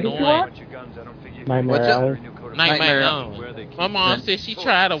it was annoying. Nightmare Alley. Nightmare Alley. My mom said she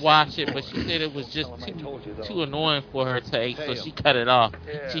tried to watch it, but she said it was just too annoying for her take, so she cut it off.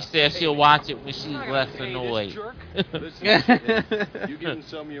 She said she'll watch it when she's less annoyed. You give him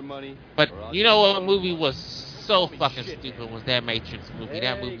some of your money. But you know what movie was so fucking stupid was that Matrix movie.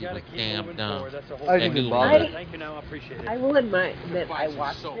 That movie was damn dumb. I didn't even bother. I will admit that I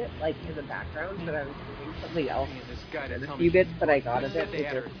watched it like in the background, but I was doing something else. And a few bits that I got of it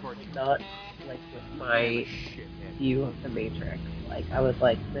were just not like with my view of the Matrix. Like I was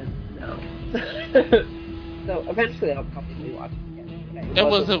like, this no. So eventually I'll probably watch it again.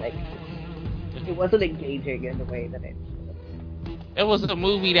 It wasn't engaging in the way that it. It was a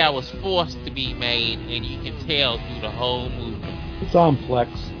movie that was forced to be made, and you can tell through the whole movie. It's on Plex.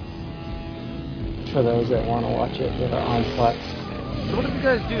 For those that want to watch it, that are on Plex. So what do you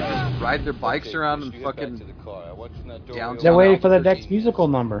guys do? Just ride their bikes around and fucking downtown? They're waiting for the next musical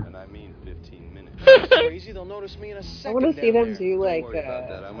number. Crazy, they'll notice me in a second. I want to see them do like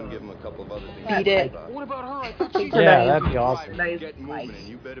I'm gonna give them a couple of other things. Beat it. What about her? I thought Yeah, that'd be awesome. Synchronized bikes.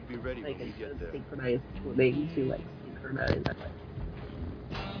 You better be ready when you get there. Synchronized swimming to like synchronize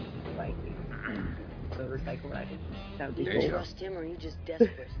like motorcycle riding. That would be cool. Do you trust him or are you just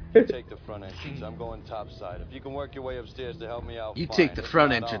desperate? Take the front entrance. I'm going topside. If you can work your way upstairs to help me out, You fine. take the If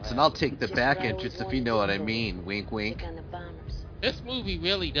front not, entrance, I'll and I'll handle take the back entrance, if you know what I mean. Wink, wink. On the bombers. This movie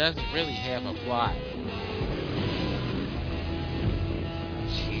really doesn't have a plot.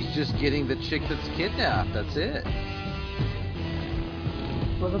 She's just getting the chick that's kidnapped. That's it.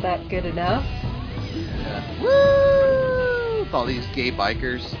 Wasn't that good enough? Yeah. Woo! With all these gay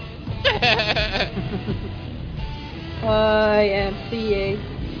bikers. YMCA.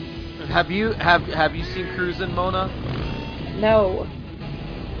 Have you seen Cruisin', Mona? No.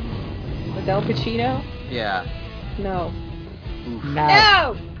 With Al Pacino? Yeah. No. Oof.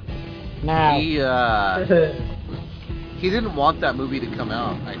 No! No. He didn't want that movie to come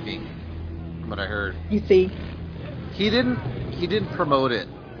out, I think, from what I heard. You see? He didn't promote it.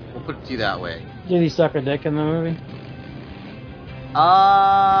 We'll put it to you that way. Did he suck a dick in the movie?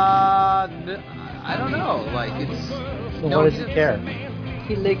 I don't know. Like, it's... So what does he care?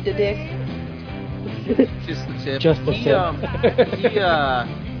 He licked a dick. Just the tip. Just the tip.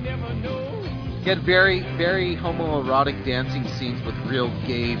 He had very, very homoerotic dancing scenes with real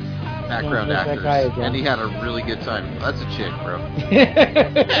gay background actors. And he had a really good time. That's a chick, bro.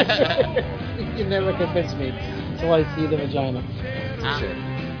 You never convince me until I see the vagina. It's a chick.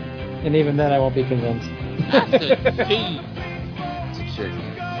 And even then I won't be convinced. That's a dude. It's a chick.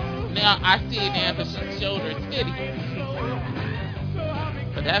 Now, I see it now because she showed her titty.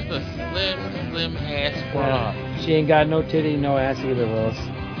 But that's a slim ass bra. Yeah. She ain't got no titty, no ass either, Willis.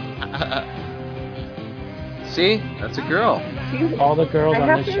 See? That's a girl. All the girls on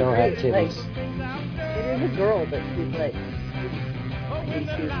this show have titties. It is a girl, but she's like...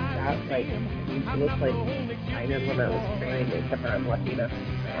 She's got, like... She looks like... I did when I was training, except for I'm lucky enough to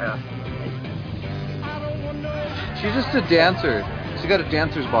ass. She's just a dancer. She got a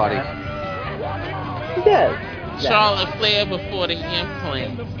dancer's body. She does. Charlotte Flair before the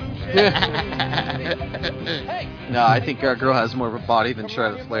implant. No, I think our girl has more of a body than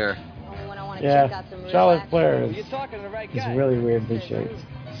Charlotte Flair. Yeah, Charlotte Flair is really weirdly shaped.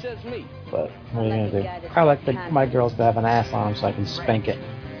 But what are you gonna do? I like my girls to have an ass on them so I can spank it.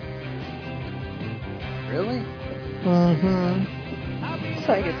 Really? Mm-hmm.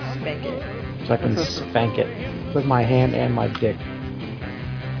 So I can spank it. So I can spank it with my hand and my dick.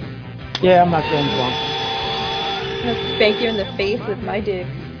 Yeah, I'm not getting drunk. I'm gonna spank you in the face with my dick.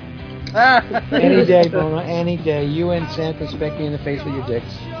 Any day, Bruno, any day. You and Sam can spank me in the face with your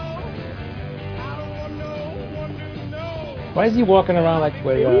dicks. Why is he walking around like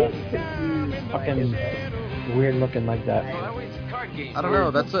fucking weird looking like that? I don't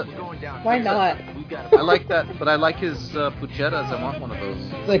know. That's a. Why not? I like that, but I like his puchettas. I want one of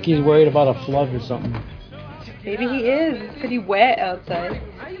those. It's like he's worried about a flood or something. Maybe he is. It's pretty wet outside.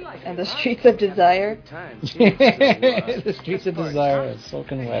 And the streets of desire. The streets of desire is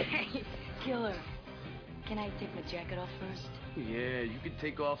soaking wet. Hey, killer. Can I take my jacket off first? Yeah, you can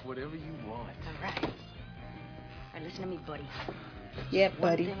take off whatever you want. Alright. Alright, listen to me, buddy. Yeah,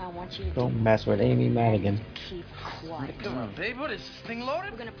 buddy. One thing I want you to Don't mess with Amy Madigan. Keep quiet. Come on, babe. What is this thing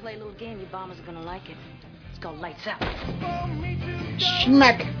loaded? We're gonna play a little game. You bombers are gonna like it. It's called Lights Out.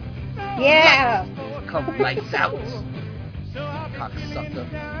 Schmack! Yeah! Come lights out. Cocksucker.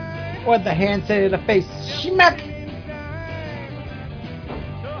 What the hand say to the face? Schmack!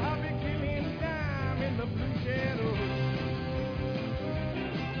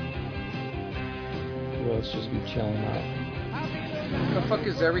 Let's just be chilling out. The fuck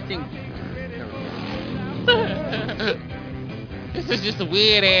is everything? This is just a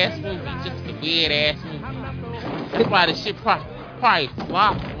weird ass movie. Just a weird ass movie. That's why the shit probably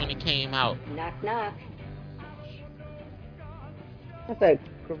flopped when it came out. Knock knock. That's a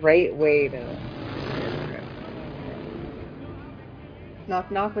great way to.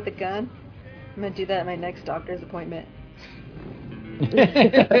 Knock knock with a gun. I'm gonna do that at my next doctor's appointment.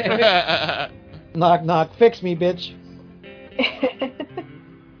 Knock knock, fix me, bitch.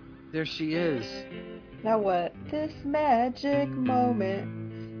 There she is. Now what? This magic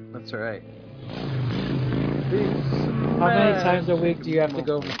moment. That's alright. How many times a week do you have to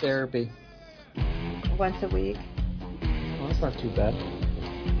go for therapy? Once a week. Well, that's not too bad.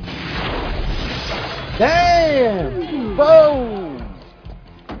 Damn! Boom!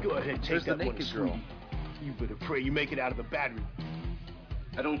 Go ahead, take that one, girl. You better pray you make it out of the battery.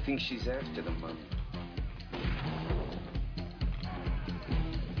 I don't think she's after the money.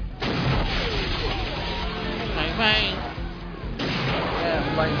 Bang, bang.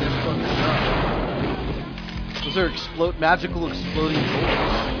 Yeah, light this fucking up. Those are magical exploding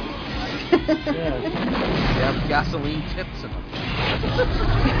bullets. Yeah. They have gasoline tips in them.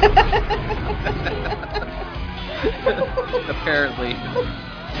 Apparently.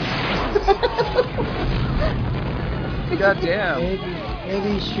 God damn. Maybe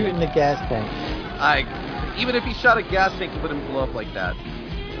he's shooting the gas tank. Even if he shot a gas tank, it wouldn't blow up like that.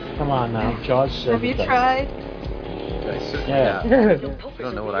 Come on now, George said. Have you tried? Yeah. I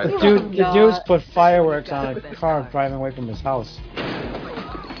don't know what I The dude's put fireworks on a car driving away from his house.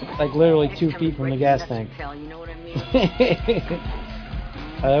 Like literally 2 feet from the gas tank.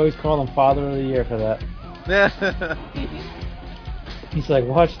 I always call him Father of the Year for that. He's like,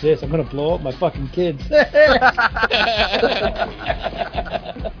 watch this, I'm gonna blow up my fucking kids.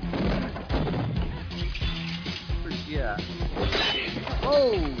 Yeah.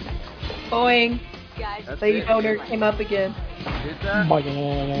 Oh! Boing! That's Lady it. Boner came up again. Did that?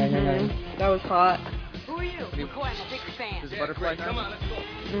 That was hot. Who are you? McCoy, I'm a big fan. Is butterfly Come on, let's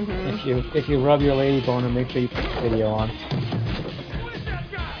go. If you rub your lady boner, make sure you put the video on.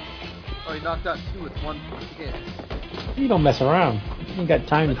 Oh, he knocked out 2 with 1 hit. You don't mess around. You ain't got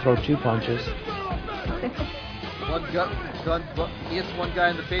time to throw 2 punches. He hits one guy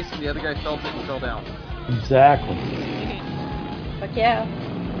in the face and the other guy fell down. Exactly. Fuck yeah.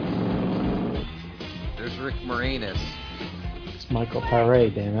 There's Rick Moranis. It's Michaerel Pare,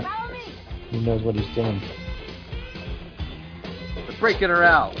 damn it. He knows what he's doing. They're breaking her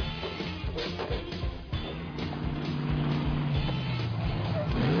out.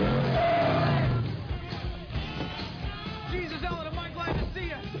 Jesus, Ellen, am I glad to see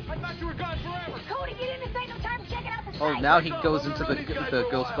you? I thought you were gone forever. Cody, get in. This ain't no time to check out the Oh, now he goes into the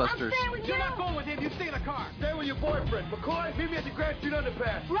Ghostbusters. You're not going with him. You stay in the car. Stay with your boyfriend. McCoy, meet me at the Grand Street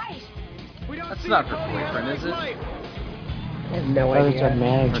underpass. Right. We don't That's see not you, her Cody. boyfriend, Have a is nice it? life. I have no That is idea. our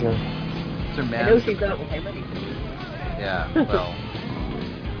manager. It's her I know manager. she's not with him anymore. Yeah, well.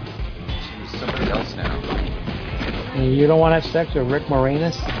 She's somebody else now. And you don't want to have sex with Rick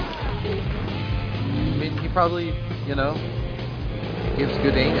Moranis? I mean, he probably, gives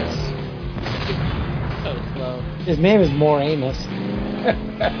good anus. So slow. His name is Moranis.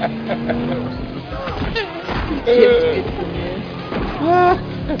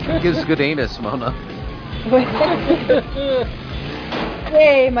 Gives good anus, Mona.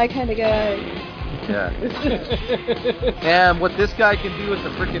 Hey, my kind of guy. Yeah. And what this guy can do with the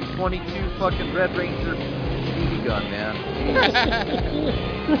freaking 22 fucking Red Ranger BB gun, man.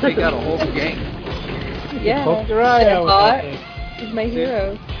 Jesus. Take out a whole gang. Yeah. Poke your eye out with Hot. that thing. He's my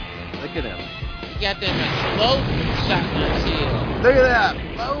hero. Look at him. You got them explosion shotgun shield. Look at that.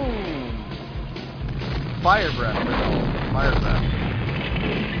 Boom. Fire breath. Fire breath.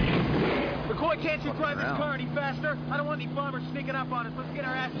 McCoy, can't you drive this car any faster? I don't want any bombers sneaking up on us. Let's get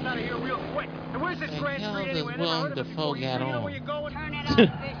our asses out of here real quick. And where's this Grand Street anyway? I never heard of it before. You know where you're going? Turn it off, fish.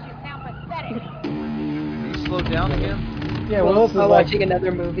 You sound pathetic. He slowed down again? Yeah, Willis is like... watching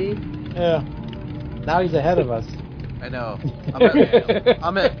another movie. Yeah. Now he's ahead of us. I know.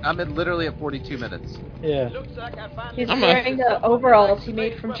 I'm at literally at 42 minutes. Yeah. He's wearing the overalls he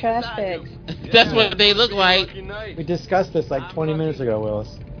made from trash bags. That's what they look like. We discussed this like 20 minutes ago,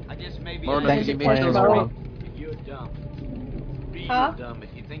 Willis. I guess maybe Thanks for playing along. you're dumb. Be Huh? dumb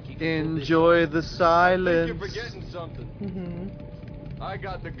if you think you can Enjoy the silence. You're forgetting something. I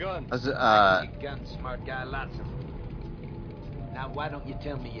got the guns. Gun, smart guy, lots of them. Now, why don't you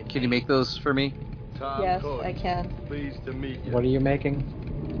tell me your Can you make those for me? Tom Yes, Cody. I can. Pleased to meet you. What are you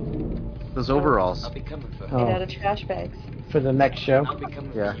making? Those overalls. I'll be coming for Made Oh. out of trash bags. For the next show? I'll be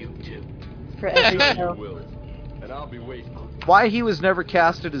coming Yeah. for you, too. For every Sure you show. will. And I'll be waiting. Why he was never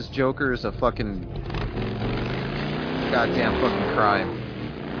casted as Joker is a fucking goddamn fucking crime.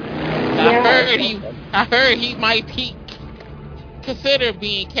 I heard he might consider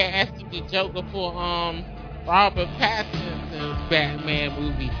being cast as the Joker for Robert Pattinson's Batman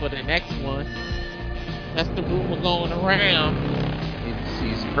movie for the next one. That's the rumor going around.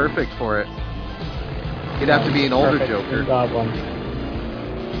 He's perfect for it. He'd have to be an older Joker. Green Goblin.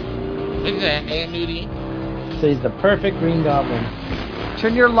 What is that, Nudie? So he's the perfect Green Goblin.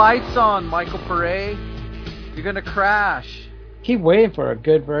 Turn your lights on, Michaerel Pare. You're gonna crash. Keep waiting for a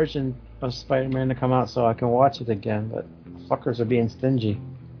good version of Spider-Man to come out so I can watch it again, but fuckers are being stingy.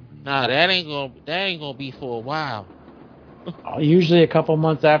 Nah, that ain't gonna be for a while. Usually a couple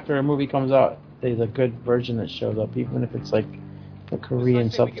months after a movie comes out, there's a good version that shows up, even if it's like the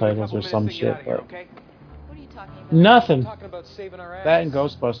Korean subtitles or some shit. But nothing. That and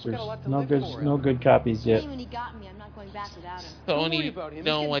Ghostbusters. No good copies yet. Sony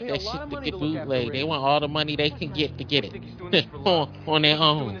don't want that shit to get bootleg. They want all the money they can get to get it on their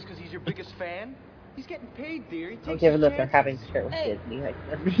own. Well, given that they're having to share with Disney, I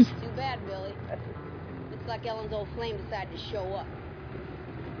guess. Too bad, Billy. Looks like Ellen's old flame decided to show up.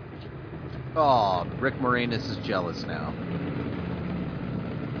 Oh, Rick Moranis is jealous now.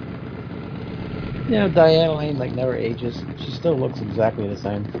 You know, Diana Lane never ages. She still looks exactly the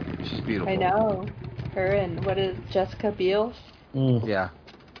same. She's beautiful. I know. Her and what is Jessica Biel? Yeah.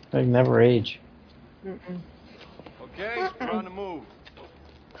 They never age. Mm-mm. Okay, we're on the move.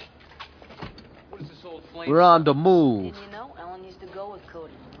 What is this old flame? We're on the move. And you know, Ellen used to go with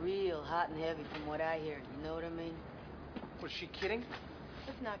Cody. Real hot and heavy from what I hear. You know what I mean? Was she kidding?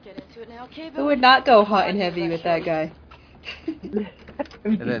 Let's not get into it now, okay, Billy? Who would not go hot and heavy with that guy? And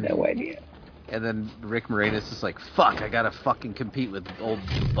then, no idea. And then Rick Moranis is like, fuck, I gotta fucking compete with old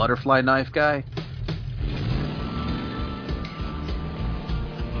butterfly knife guy.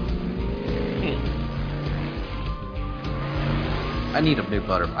 I need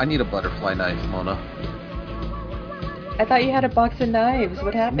a butterfly knife, Mona. I thought you had a box of knives.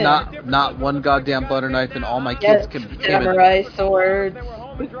 What happened? Not one goddamn butter knife, and all my kids came samurai swords.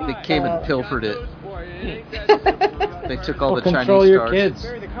 They came and pilfered it. They took all the control Chinese your stars. kids.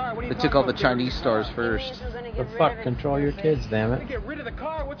 They took all the Chinese stars first. The fuck, control your kids, damn it.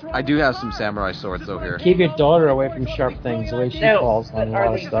 I do have some samurai swords over here. Keep your daughter away from sharp things, the way she falls on a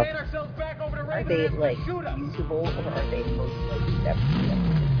lot of stuff. Are they, usable, or are they mostly definitely?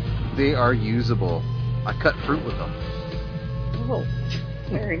 They are usable. I cut fruit with them. Oh,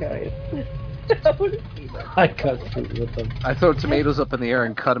 very nice. I cut fruit with them. I throw tomatoes up in the air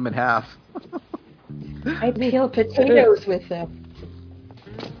and cut them in half. I peel potatoes with them.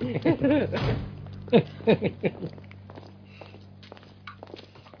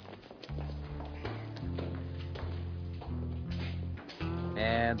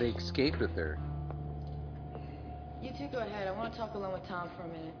 And they escaped with her. You two go ahead. I want to talk alone with Tom for a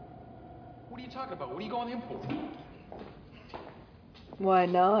minute. What are you talking about? What are you going in for? Why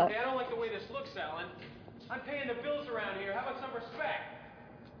not? Hey, I don't like the way this looks, Alan. I'm paying the bills around here. How about some respect?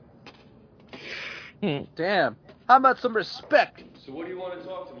 Damn. How about some respect? So what do you want to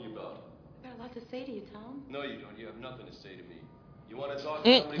talk to me about? I've got a lot to say to you, Tom. No, you don't. You have nothing to say to me. You want to talk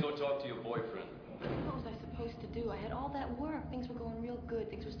to somebody, go talk to your boyfriend. What was I supposed to do? I had all that work. Things were going real good.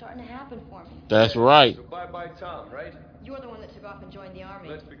 Things were starting to happen for me. That's right. So bye-bye Tom, right? You're the one that took off and joined the army.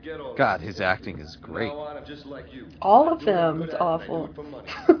 Let's forget all God, that. his acting is great. From now on, I'm just like you. All of them. It's awful. That's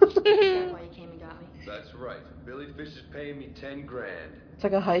why you came and got me. That's right. Billy Fish is paying me 10 grand. It's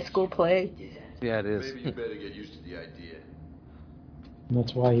like a high school play. Yeah, it is. Maybe you better get used to the idea.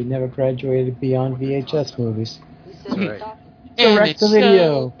 That's why he never graduated beyond VHS movies. That's right. Direct to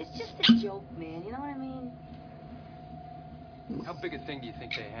video. It's just a joke, man. You know what I mean? How big a thing do you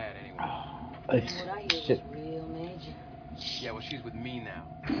think they had, anyway? It's What I hear shit. is real major. Yeah, well, she's with me now.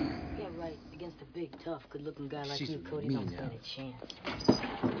 Yeah, right. Against a big, tough, good-looking guy like She's you, Cody, me don't now. stand a chance.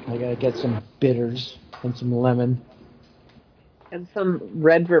 I gotta get some bitters and some lemon. And some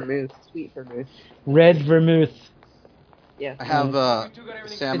red vermouth, sweet vermouth. Red vermouth. Yeah. I have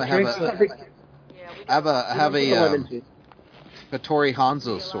Sam. I have a lemon juice. Hattori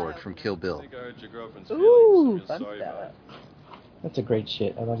Hanzo sword from Kill Bill. Ooh, fun stuff. That's a great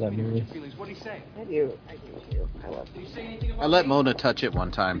shit. I love that movie. What do you say? I do too. I love it. I let Mona touch it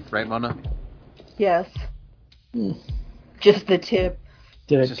one time, right, Mona? Yes. Just the tip.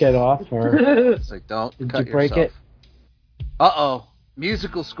 Did it get off, or it's like, don't did cut you break yourself. it? Uh-oh.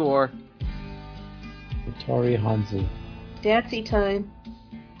 Musical score. Tori Hanzi. Dancey time.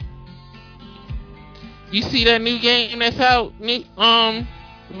 You see that new game that's out? New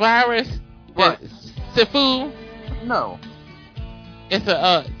virus. What? Sifu. No. It's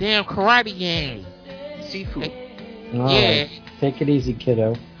a damn karate game. Sifu. Yeah. Take it easy,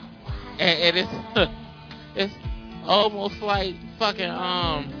 kiddo. And it's almost like fucking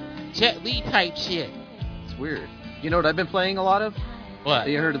Jet Li type shit. It's weird. You know what I've been playing a lot of? What?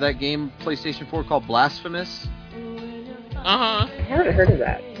 You heard of that game PlayStation 4 called Blasphemous? I haven't heard of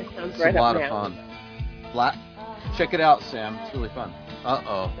that. It sounds It's right a lot up of now. fun. Check it out, Sam. It's really fun.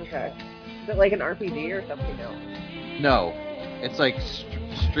 Uh-oh. Okay. Is it like an RPG or something else? No. It's like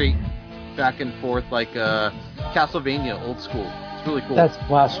straight back and forth like Castlevania, old school. It's really cool. That's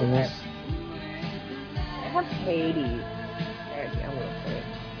blasphemous. I have Hades. I want to play it.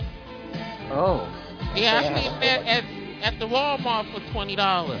 Oh. Yeah, I seen that at the Walmart for $20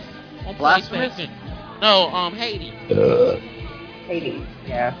 on Blasphemous? PlayStation. No, Hades. Hades,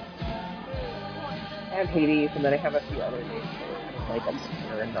 yeah. I have Hades, and then I have a few other games that are like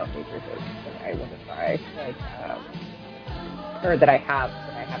obscure and not major hits that I want to try, or that I have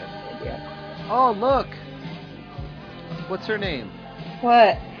that I haven't played yet. Oh, look! What's her name?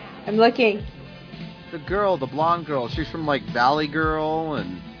 What? I'm looking. The girl, the blonde girl. She's from like Valley Girl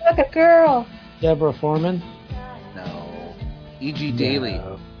and... Look, a girl. Deborah Foreman? No. E.G. Daily.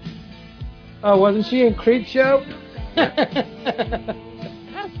 No. Oh, wasn't she in Creepshow?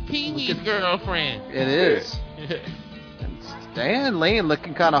 That's Pee-wee's girlfriend. It is. Diane Lane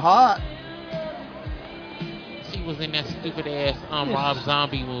looking kind of hot. She was in that stupid ass Rob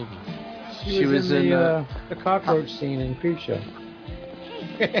Zombie movie. She was in the cockroach scene in Creepshow.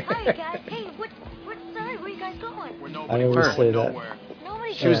 Hey, hi guys. Hey, what's where are you guys going? I always say that.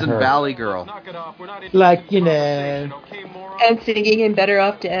 She was in Valley Girl. Like, you know. And singing in Better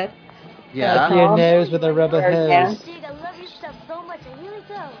Off Dead. Yeah. Up your nose with a rubber hose. Dig, I love your stuff so much. I really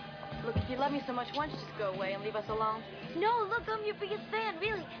do. Look, if you love me so much, why don't you just go away and leave us alone? No, look, I'm your biggest fan,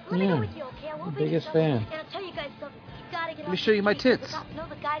 really. Let me go with you, okay? I won't be biggest fan. And I'll tell you guys something. You gotta get Let me show you my tits. No,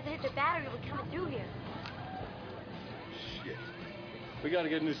 the guys that hit the battery were coming through here. Shit. We gotta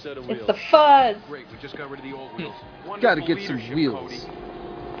get a new set of wheels. It's the fuzz. Great, we just got rid of the old wheels. Gotta get some wheels.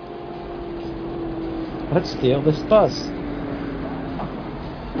 Let's steal this bus.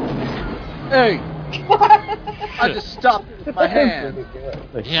 Hey! I just stopped with my hand.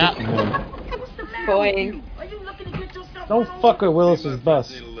 Yeah. Boing. Don't fuck with Willis's bus.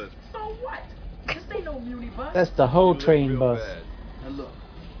 So what? This ain't no muni bus. That's the whole train bus.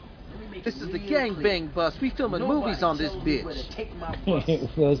 This is the gangbang bus. We filming movies on this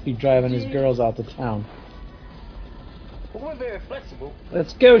bitch. Willis be driving his girls out to town. But we're very flexible.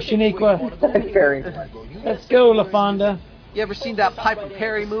 Let's go, Shaniqua. Very Let's go, LaFonda. You ever seen that Michaerel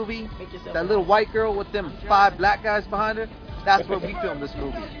Pare movie? That little white girl with them 5 black guys behind her? That's where we filmed this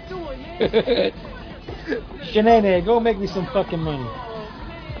movie. Shanae, go make me some fucking money.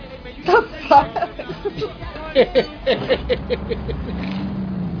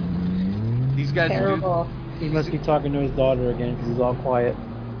 These guys Terrible. He must be talking to his daughter again because he's all quiet.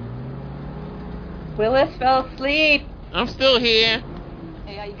 Willis fell asleep. I'm still here.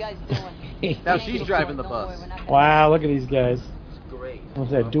 Hey, how you guys doing? Now she's driving the bus. Wow, look at these guys. Great.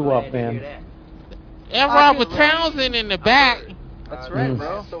 What's that doo-wop band? And Robert Townsend in the back. That's right,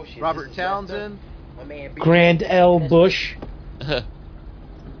 bro. Robert Townsend. Grand L. Bush. The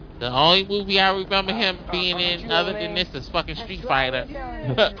only movie I remember him being in other than this is fucking Street Fighter.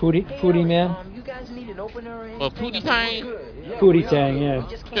 Pootie Man? You guys need an opener or Well, Pootie Tang. Pootie Tang, yeah.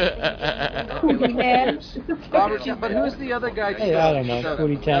 Pootie Man. Robert, but who's the other guy? Hey, I don't know.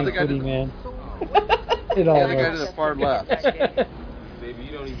 Pootie Tang, Pootie Man. It all The other guy to works. the far left. Baby,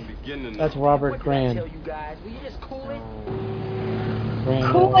 you don't even begin to know. That's Robert Grand. tell you guys? Will you just cool it?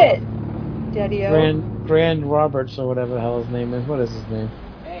 Grand Cool it, Daddy-O. Grand Roberts or whatever the hell his name is. What is his name?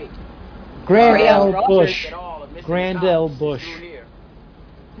 Hey. Grand L. Roberts. Bush. Grand L. Bush.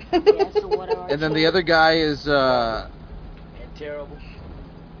 And then the other guy is Terrible.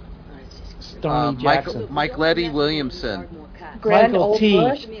 Stoney Jackson. Mike Letty Williamson. Grand Michael Old T.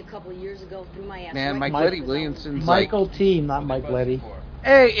 Bush. Man, Mike Letty Williamson's Michael T, not Mike Letty. like...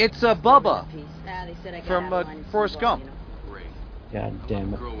 Hey, it's Bubba from Forrest Gump. God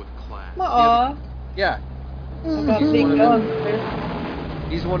damn it. Aw. Yeah. About He's big one of guns. them.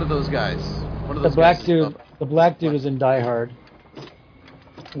 He's one of those guys. One of The those black guys is dude. Bubba. The black dude is in Die Hard.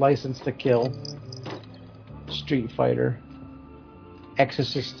 License to Kill. Street Fighter.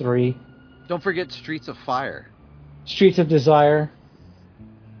 Exorcist 3. Don't forget Streets of Fire. Streets of Desire.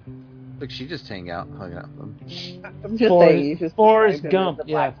 Look, she just hung out with them. I'm just saying, he's just Forrest Gump.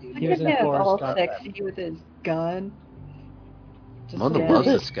 Yeah, he was in all sexy with his gun. Mona loves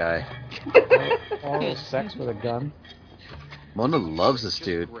this guy. Oral sex with a gun. Mona loves this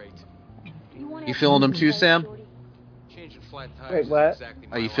dude. You feeling him too, Sam? Wait, what?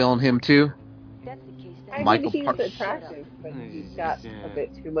 Are you feeling him too? I mean, he's attractive, but he's got a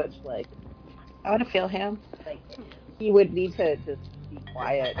bit too much, like... I want to feel him. Like, he would need to just be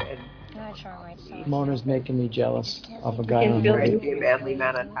quiet and... Mona's making me jealous of a guy on a feel movie. like a manly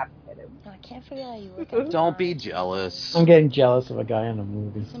man and have to hit him. I can't figure out how you work out. Don't be jealous. I'm getting jealous of a guy in a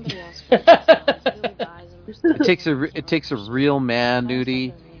movie. Somebody else. It takes a real man,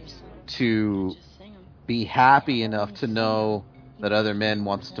 Nudie, to be happy enough to know that other men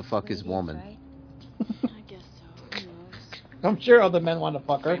wants to fuck his woman. I'm sure other men want to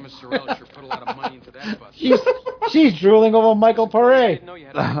fuck her. She's drooling over Michaerel Pare.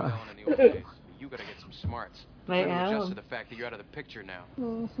 You gotta get some smarts. I am. Adjust to the fact that you're out of the picture now.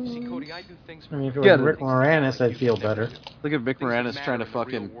 See, Cody, I do things. I mean, if it was Rick Moranis, I'd feel better. Look at Rick Moranis trying to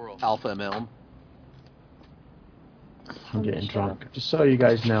fucking alpha male him. I'm getting drunk. Just so you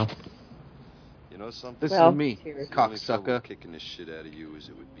guys know. You know something? This is me, cocksucker. Kicking the shit out of you as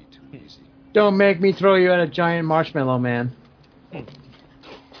it would be too easy. Don't make me throw you at a giant marshmallow man.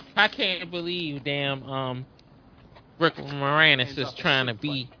 I can't believe damn Rick Moranis is trying to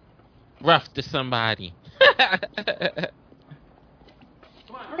be rough to somebody. Are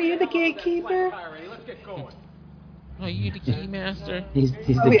you the gatekeeper? Are you the keymaster? He's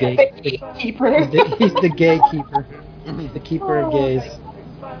the gatekeeper. He's the gatekeeper. The keeper of gays.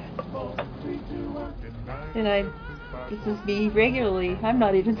 And this is me regularly. I'm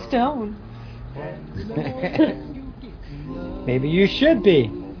not even stoned. Maybe you should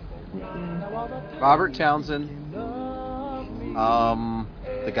be. Robert Townsend, the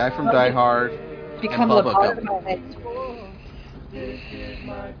guy from Die Hard, Become and the Bubba Gump.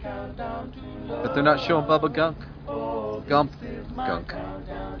 But they're not showing Bubba Gunk. Gunk.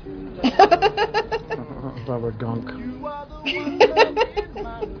 Bubba Gunk.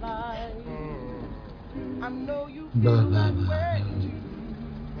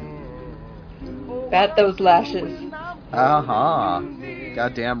 Bat those lashes.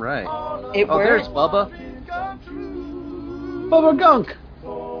 Goddamn right. It worked. There's Bubba. Bubba Gunk.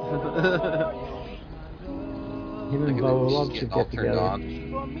 Him and Bubba Love should get together. On.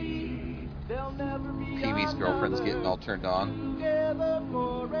 Pee-wee's girlfriend's getting all turned on.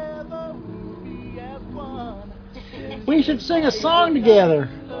 We should sing a song together.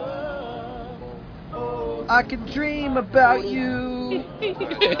 I can dream about you.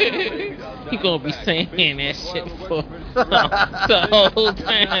 You gonna be saying that shit for the whole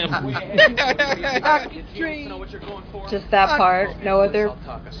time. I can dream. Just that part. No other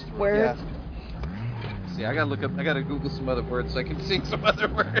words. Yeah. See, I gotta Google some other words so I can sing some other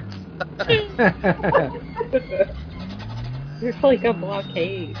words. You're like a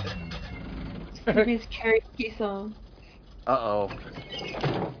blockade. His karaoke song. Uh-oh.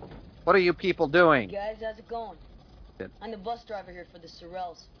 What are you people doing? Guys, how's it going? Good. I'm the bus driver here for the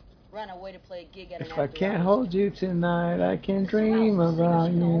Sorrells. We're on our way to play a gig at an If I after can't hours. hold you tonight, I can dream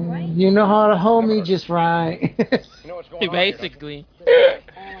about you. You know how to hold me just right. Basically.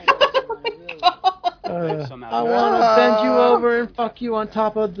 I want to bend you over and fuck you on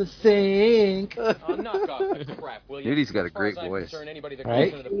top of the sink. Knock off the crap, will you? Dude, got a great voice.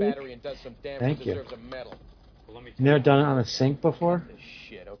 Right? Thank you. You never done it on a sink before?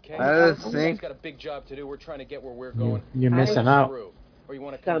 Shit, okay? Sink. Got a big job to do. We're trying to get where we're going. You're missing out. Or you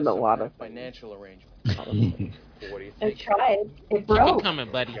want to Done a lot of financial arrangement. What do you I think? tried. It Keep broke. it coming,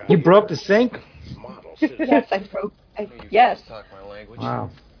 buddy. You broke the sink? Yes, I broke. Yes. Talk my language. Wow.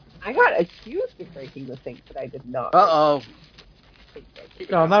 I got accused of breaking the sink, but I did not. Uh-oh.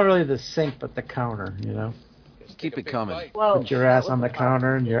 No, not really the sink, but the counter, you know? Keep it coming. Well, Put your ass on the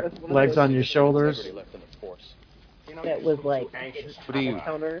counter and your legs on your shoulders. That was like What do you...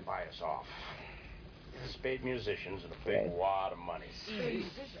 counter. Buy us off. Spade musicians and a big wad of money.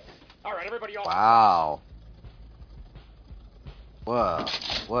 All right, everybody off. Wow.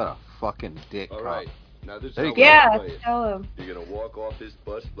 What a fucking dick. All right. Now this is There you how go. we're Yeah, gonna play it. tell him. You're gonna walk off this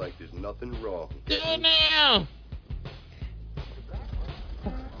bus like there's nothing wrong. Do it now.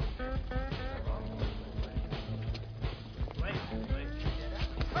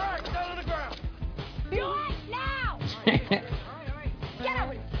 Alright, down on the ground. Do it now! Get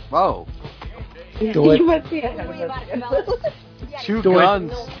over it! Whoa. Do it. You must be ahead Don't worry about it, of fellas. us. Two Do it.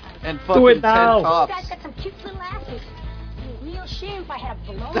 guns and Do fucking it 10 now. You cops. guys got some cute little asses. It'd be a real shame if I had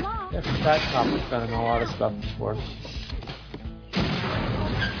to blow them off. That cop has done a lot of stuff before.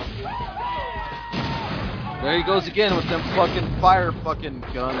 There he goes again with them fucking fire fucking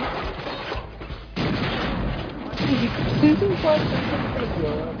guns.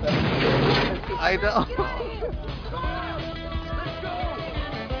 I know.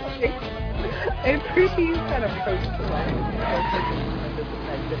 I appreciate you kind of approach the line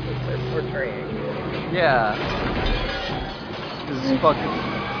that they're portraying. Yeah. This fucking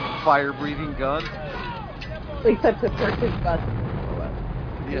fire-breathing gun. Like such a perfect bust.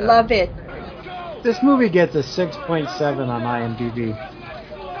 Yeah. Love it. This movie gets a 6.7 on IMDb.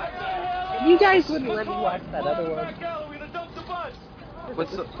 You guys wouldn't let me watch that other one.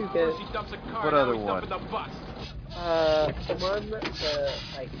 What's the, too good. what other one? The one that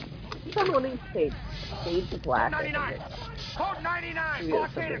who's on one of these states? Fade to Black. I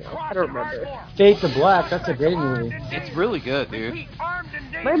don't remember. Fade to Black, that's a great movie. It's really good, dude.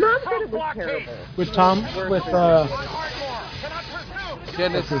 My mom said it was terrible. With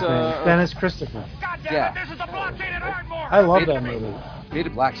Dennis Christopher. Yeah. I love that movie. Fade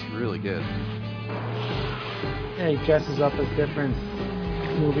to Black's really good. Yeah, he dresses up as different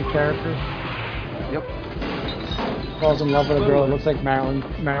movie characters. Yep. Falls in love with a girl that looks like Marilyn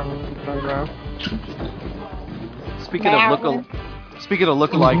Monroe. Speaking of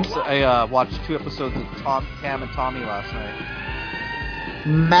lookalikes, I watched 2 episodes of Cam and Tommy last night.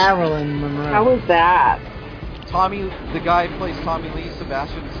 Marilyn Monroe. How was that? Tommy, the guy who plays Tommy Lee,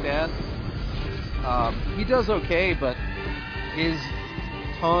 Sebastian Stan, he does okay, but his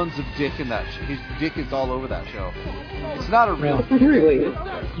tons of dick in that his dick is all over that show. It's not a real... Really?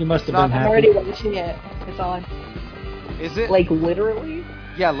 You must have been happy. I'm already watching it. It's on. Is it? Like literally?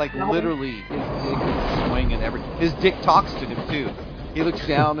 Yeah, like literally. His dick is swinging everything. His dick talks to him, too. He looks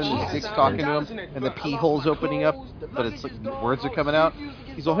down and his dick's talking to him, and the pee hole's opening up, but it's like the words are coming out.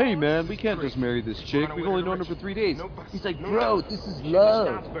 He's like, hey man, we can't just marry this chick. We've only known her for 3 days. He's like, bro, this is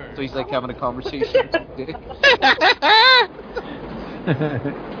love. So he's like having a conversation with his dick.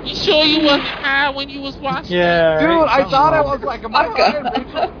 You sure you wasn't high when you was watching? Yeah. Dude, right? I thought I was like, am I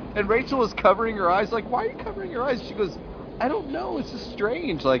high? And Rachel was covering her eyes, like, why are you covering your eyes? She goes, I don't know, it's just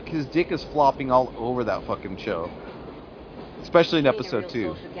strange. Like, his dick is flopping all over that fucking show. Especially in episode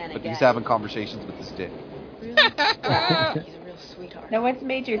 2. But he's having conversations with his dick. Really? He's a real sweetheart. No one's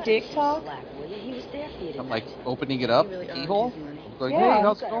made your dick talk? He was there for you I'm like opening it up, keyhole. Like, hey,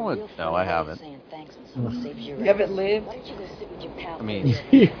 how's it going? No, I haven't. You haven't lived? I mean,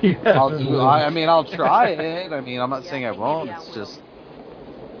 I'll try it. I mean, I'm not saying I won't. It's just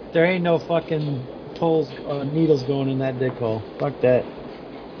there ain't no fucking needles going in that dick hole. Fuck that.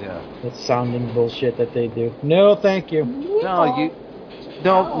 Yeah. That sounding bullshit that they do. No, thank you.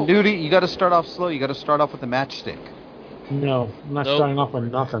 No, Nudie, you got to start off slow. You got to start off with a matchstick. No, I'm not starting off with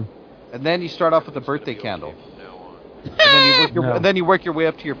nothing. And then you start off with a birthday candle. And then you work your way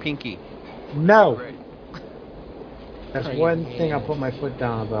up to your pinky. No. That's one thing I'll put my foot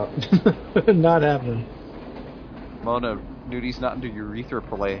down about. Not happening. Mona, Nudie's not into urethra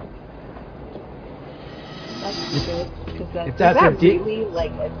play. That's good. Is that's that really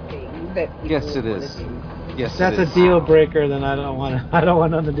like a thing that people Yes, it is. Yes, that's it is. a deal breaker. Then I don't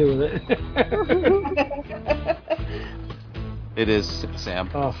want nothing to do with it. It is, Sam.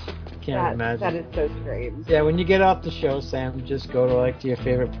 Oh, can't imagine. That is so strange. Yeah, when you get off the show, Sam, just go to your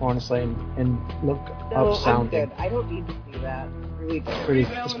favorite porn site and look up sounding. I'm good. I don't need to see that. Really don't.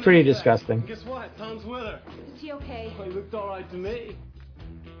 It's pretty disgusting. Guess what? Tom's with her. Is he okay? He looked all right to me.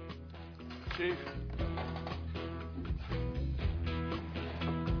 Chief.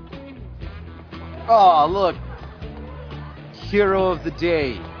 Oh, look. Hero of the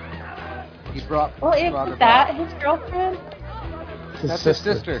day. He brought. Well, isn't that his girlfriend? That's his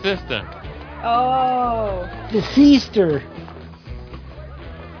sister. Oh. The sister.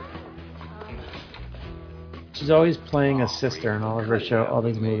 She's always playing a sister in all of her all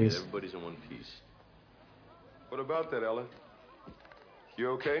these movies. Everybody's in one piece. What about that, Ellen? You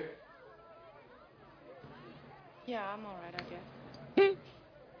okay? Yeah, I'm alright, I guess.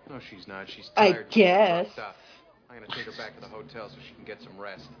 No, she's not. She's tired. I guess. I'm gonna take her back to the hotel so she can get some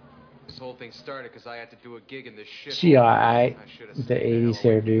rest. This whole thing started because I had to do a gig in this shit. She alright with the 80s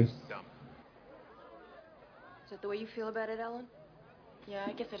hairdo. Is that the way you feel about it, Ellen? Yeah,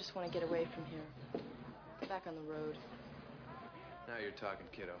 I guess I just want to get away from here. Back on the road. Now you're talking,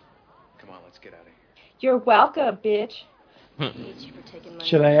 kiddo. Come on, let's get out of here. You're welcome, bitch.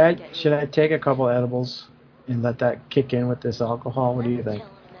 Should I take a couple edibles and let that kick in with this alcohol? What do you think?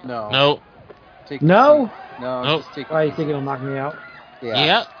 No. Nope. No? No. Nope. Just take. Why, you think it'll knock me out? Yeah.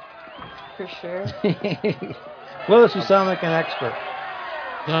 Yep. For sure. Willis, you sound like an expert.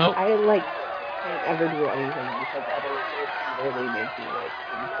 Nope. I can't ever do anything because it literally makes me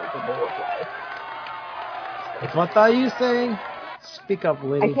incapable of life. What are you saying? Speak up,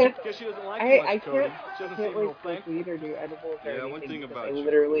 lady. I can't wait to smoke weed or do edibles or anything because I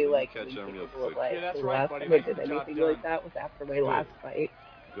literally like incapable of life. The last time I did anything like that was after my last fight.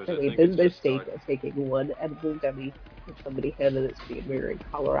 I made the mistake of taking one edible gummy and somebody handed it to me and we were in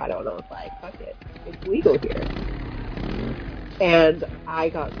Colorado and I was like, fuck it, it's legal here. And I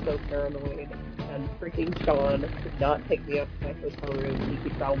got so paranoid and freaking Sean could not take me up to my hotel room. He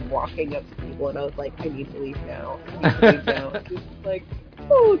keeps on walking up to people and I was like, I need to leave now. I need to leave now. And he was just like,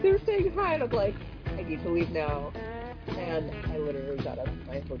 oh, they're saying hi. And I'm like, I need to leave now. And I literally got up to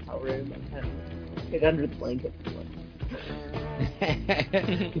my hotel room and hid under the blanket for once.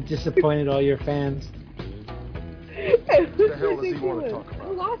 You disappointed all your fans. What the hell does he want to talk about?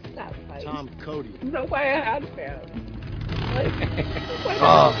 I lost that fight. Tom Cody. That's why I had fans. Like, why the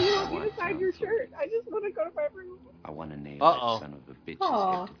hell do you want me to sign your shirt? I just want to go to my room. I want to nail that son of a bitch's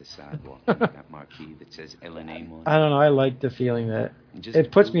head to the sidewalk and that marquee that says LNA on it. I don't know. I like the feeling that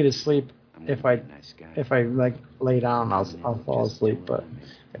it puts me to sleep. If I like lay down, I'll fall asleep. But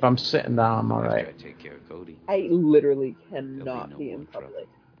if I'm sitting down, I'm all right. I literally cannot be in public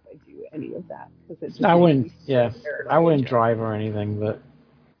if I do any of that because it just I wouldn't. makes me so Yeah, paranoid. I wouldn't drive or anything, but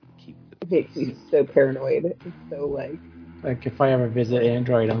it makes me so paranoid. It's so like if I ever visit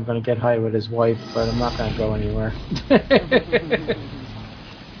Android, I'm gonna get high with his wife, but I'm not gonna go anywhere.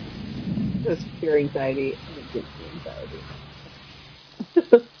 Just pure anxiety, and it gives me anxiety.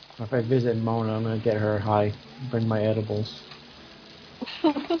 If I visit Mona, I'm gonna get her high, bring my edibles.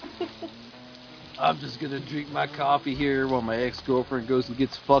 I'm just gonna drink my coffee here while my ex-girlfriend goes and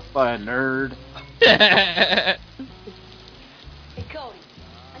gets fucked by a nerd. Hey, Cody.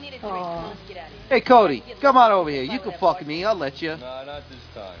 I need a drink. Let's get out of here. Hey, Cody, come on over here. You can fuck me. I'll let you. No, not this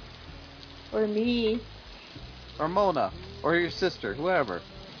time. Or me. Or Mona. Or your sister. Whoever.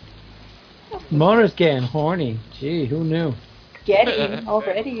 Mona's getting horny. Gee, who knew? Getting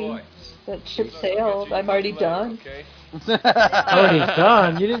already. That ship sailed. I'm already done. Already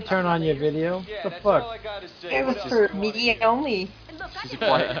done? You didn't turn on your video? Yeah, What the fuck? It was for me only. She's a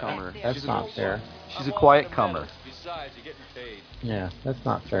quiet comer. That's not fair. She's a quiet comer. Besides, you're getting paid. Yeah, that's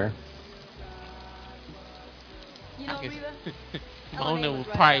not fair. You know, Rita? Mona will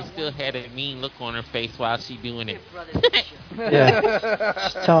probably still had a mean look on her face while she doing it. Yeah.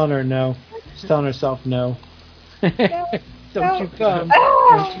 She's telling her no. She's telling herself no. Don't you come.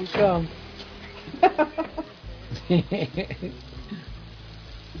 Don't you come.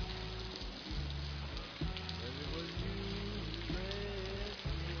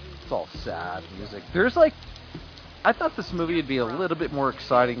 It's all sad music. There's like, I thought this movie would be a little bit more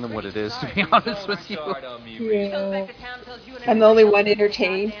exciting than what it is, to be honest with you. Yeah. I'm the only one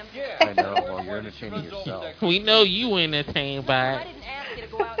entertained. I know, well, you're entertaining yourself. We know you entertained by it.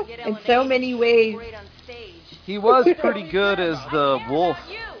 In so many ways. He was pretty good as the wolf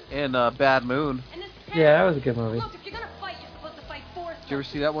in Bad Moon. Yeah, that was a good movie. Did you ever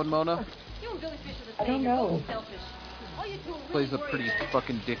see that one, Mona? I don't know. Plays a pretty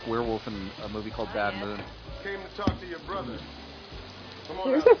fucking dick werewolf in a movie called Bad Moon. Came to talk to your brother.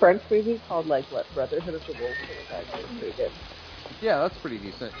 There's a French movie called Brotherhood of the Wolf. That's pretty good. Yeah, that's pretty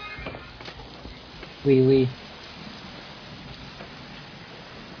decent. Oui.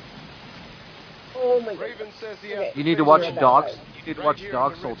 Oh my god. Raven says he has You need to watch Dogs. You need to watch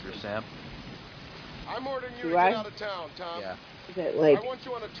Dog Soldier, Sam. I'm ordering you to Do get I? out of town, Tom. Yeah. Is it like, I want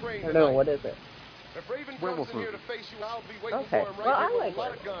you on a train I don't know, tonight. what is it? If Raven Werewolf comes in here movie. to face you, I'll be waiting Okay. for him Well, right I here like with a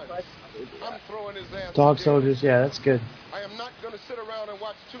lot of werewolves. guns. I'm throwing his ass. Dog in jail. Soldiers, yeah, that's good. I am not going to sit around and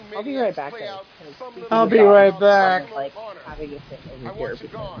watch two I'll be right back. play out some little I'll be right back. Like having a fit I over here want you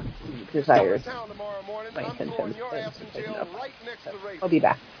gone. because desires Town tomorrow morning. my I'm intentions throwing your and ass in taking jail up. right next to Raven. I'll be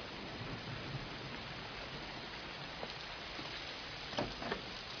back.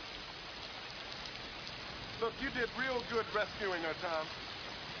 Look, you did real good rescuing her, Tom.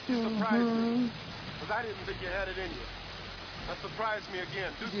 You surprised me. Because I didn't think you had it in you. That surprised me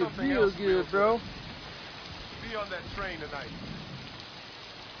again. Do You something feel else real good, bro. Be on that train tonight.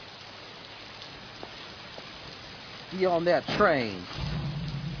 Be on that train.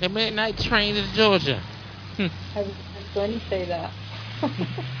 The midnight train to Georgia. I was going to say that.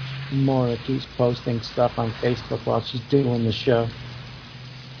 Mona keeps posting stuff on Facebook while she's doing the show.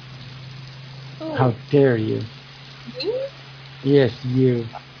 Oh. How dare you? Me? Yes, you.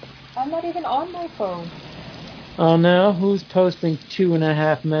 I'm not even on my phone. Oh no, who's posting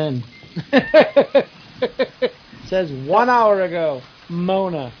 2.5 men? Says 1 hour ago,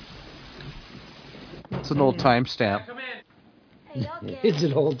 Mona. It's an old timestamp. It's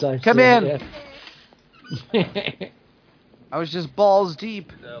an old time. Come in. Yeah. I was just balls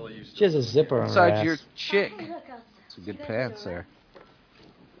deep. She has a zipper on her Inside ass. your chick. Some good pants there.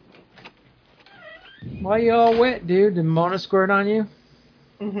 Why you all wet, dude? Did Mona squirt on you?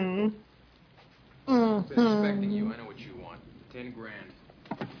 Mm-hmm. Been expecting you. I know what you want. 10 grand.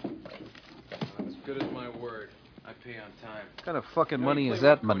 I'm as good as my word. I pay on time. What kind of fucking money is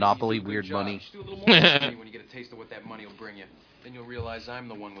that? Monopoly weird money. Just do a little more for me when you get a taste of what that money will bring you. Then you'll realize I'm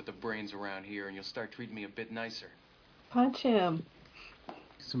the one with the brains around here, and you'll start treating me a bit nicer. Punch him.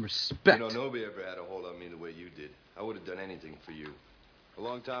 Some respect. You know, nobody ever had a hold on me the way you did. I would have done anything for you. A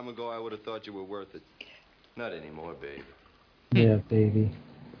long time ago, I would have thought you were worth it. Not anymore, babe. Yeah, baby.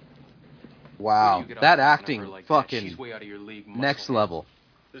 Wow, that acting like fucking She's way out of your league, next muscle. level.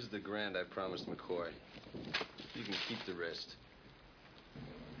 This is the grand I promised McCoy. You can keep the rest.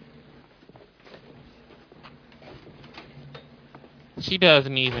 She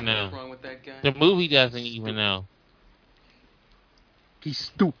doesn't even know. What's wrong with that guy? The movie doesn't even know. He's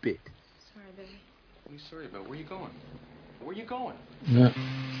stupid. Sorry, baby. What are you sorry about? Where are you going? Where are you going? Yeah.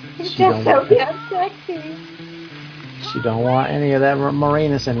 He's She just don't so want- damn sexy. She don't want any of that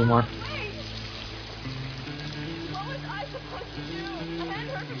Moranis anymore. What was I supposed to do? I hadn't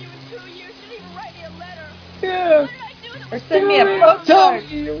heard from you in 2 years. You didn't even write me a letter. Yeah. What did I do that Or was send me a Tell postcard. me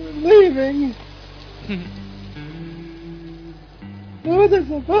you were leaving. What was I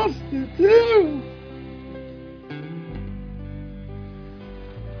supposed to do?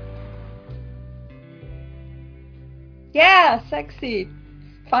 Yeah, sexy.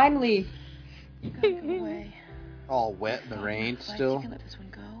 Finally. You gotta go away. All wet in the rain Why still. you can let this one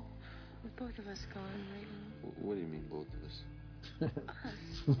go? With both of us gone right now. What do you mean, both of us?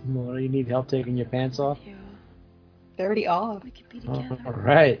 Mona, you need help taking your pants off? They're already off. We could be together. All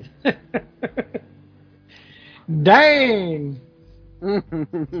right. Dang!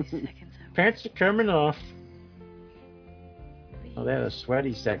 Pants are coming off. Oh, they're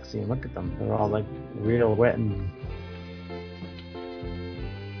sweaty, sexy. And look at them. They're all like real wet and.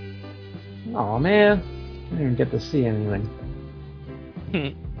 Oh man, I didn't even get to see anything.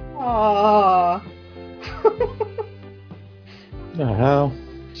 Aww. The hell?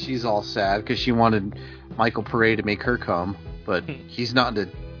 She's all sad because she wanted Michaerel Pare to make her come, but he's not into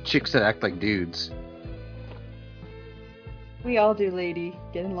chicks that act like dudes. We all do, lady.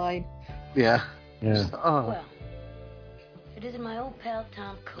 Get in line. Yeah. Yeah. Well, if it isn't my old pal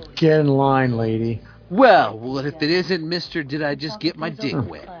Tom Cody. Get in line, lady. Well, what if it isn't Mr. Did I just get my dick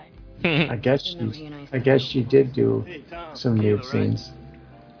wet? I guess she did do some nude scenes.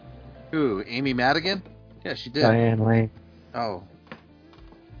 Who? Amy Madigan? Yeah, she did. Diane Lane. Oh.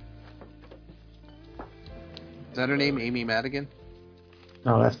 Is that her name, Amy Madigan?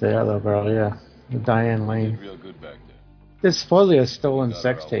 Oh, that's the other girl, yeah. Diane Lane. Real good back there. There's supposedly a stolen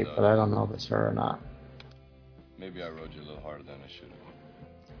sex tape, but I don't know if it's her or not. Maybe I rode you a little harder than I should have.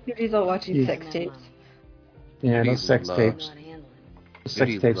 Judy's all watching Yeah. sex tapes. Yeah, Judy those sex loves- tapes. Sex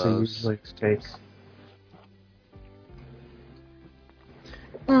Judy tapes are loves usually sex tapes.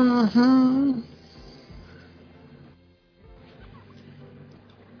 Mm-hmm.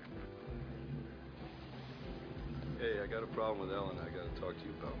 Hey, I got a problem with Ellen I got to talk to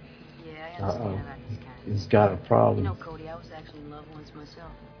you about. Yeah, I understand about these kind of He's got a problem. You know, Cody, I was actually in love once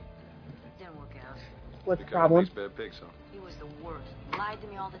myself. Didn't work out. What's the Because problem? makes bad pigs, huh? He was the worst. Lied to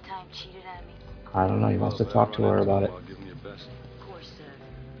me all the time, cheated on me. I don't know. He wants to talk to her about it. I'll give him your best. Of course,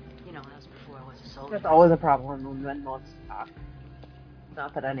 you know, that was before I was a soldier. That's always a problem when men want to talk.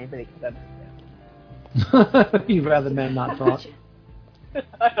 Not that anybody could understand. You'd rather men not talk.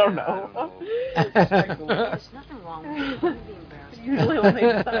 I don't know. There's nothing wrong with it. Don't be embarrassed. Usually when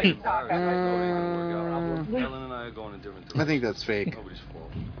they start to talk, I'm Ellen and I are going in different directions. I think that's fake. Nobody's fault.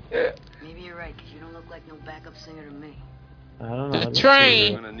 Maybe you're right, because you don't look like no backup singer to me. I don't know. The Let's train.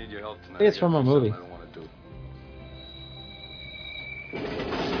 see. I'm gonna need your help tonight. I think it's from a movie. I don't want to do.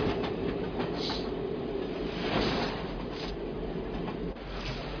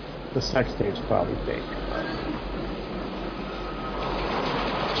 The sex tape's probably fake.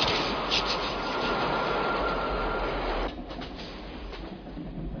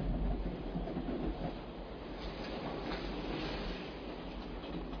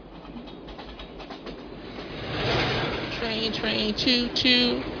 Train, choo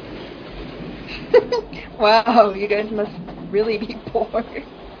choo. Wow, you guys must really be bored.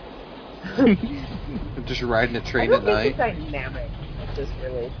 Just riding a train I at don't night. think the dynamic of this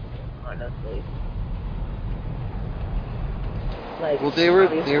relationship, honestly. Like, Well, they were-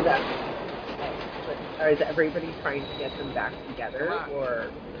 obviously they were- or is everybody trying to get them back together, or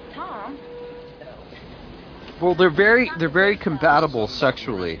Tom? Well, they're very compatible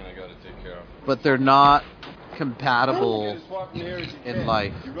sexually, but they're not compatible in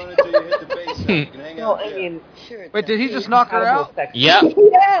life. Well, I mean, Wait, did he just knock her out? Yep.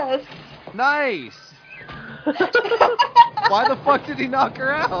 Yes. Nice. Why the fuck did he knock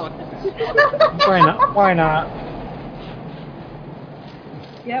her out? Why not? Why not?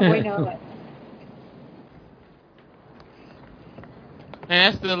 Yeah, why not?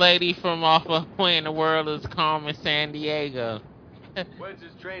 That's the lady from off of When the World Is Calm in San Diego. When's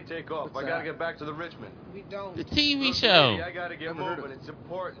this train take off? I gotta get back to the Richmond. We don't. The TV Look, show. lady, I gotta get moving. It's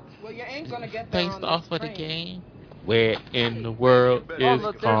important. Well, you ain't gonna get there Based on off this of the train. game. Where in the world is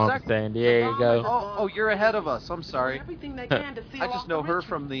look, Calm there's San Diego? Oh, you're ahead of us. I'm sorry. Everything they can to seal I just off know the her Richmond.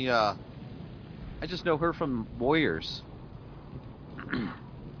 from the. I just know her from Warriors.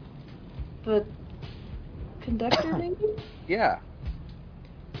 The conductor, maybe? Yeah.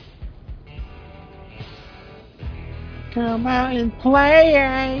 Come out and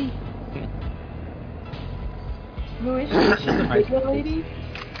play. Who is she? She's a bigger lady?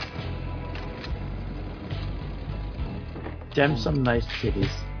 Them some nice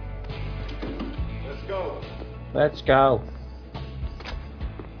kitties. Let's go. Let's go.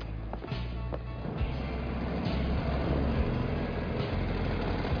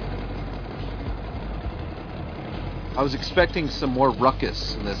 I was expecting some more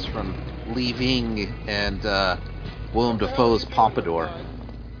ruckus in this from Leaving and Willem Dafoe's Pompadour.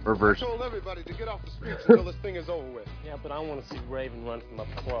 Or I version. told everybody to get off the streets until this thing is over with. Yeah, but I want to see Raven run from up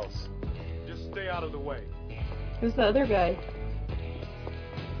close. Just stay out of the way. Who's the other guy?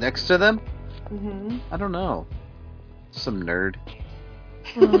 Next to them? Mm-hmm. I don't know. Some nerd.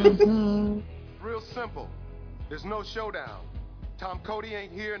 Real simple. There's no showdown. Tom Cody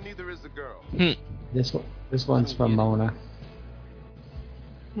ain't here, neither is the girl. This one's from Mona.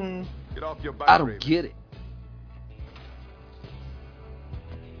 Get off your bike, I don't Raven. get it.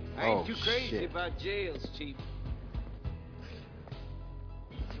 I ain't Oh, too crazy shit. about jails, Chief.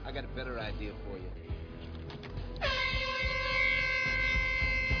 I got a better idea for you.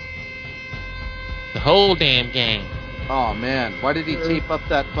 The whole damn game. Oh man, why did he tape up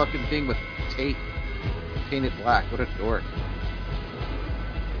that fucking thing with tape? Paint it black. What a dork.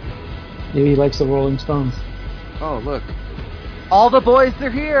 Maybe he likes the Rolling Stones. Oh, look. All the boys are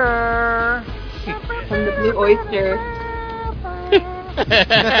here! From the Blue Oyster.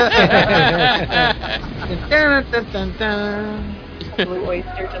 Blue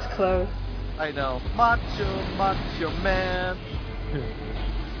Oyster just closed. I know. Macho man.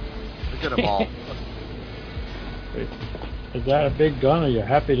 Look at them all. Is that a big gun or you're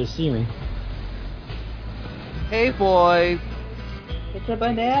happy to see me? Hey, boys. It's a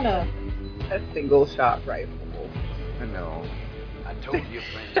banana. A single shot rifle. I know. I told you,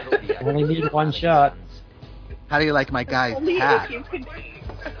 friend Cody. I only need one shot. How do you like my guy's Only hat? if you can...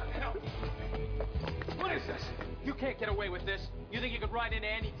 What is this? You can't get away with this. You think you could ride into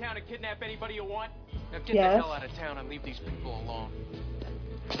any town and kidnap anybody you want? Now get Yes. the hell out of town and leave these people alone.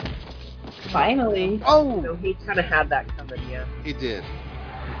 Finally. Oh! So he kind of had that coming, yeah. He did.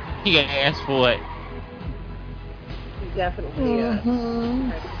 He got asked for it. He definitely tried to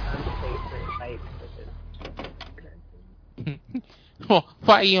compensate for his height. Well,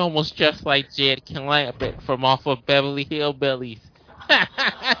 why you almost dressed like Jed Clampett from off of Beverly Hillbillies?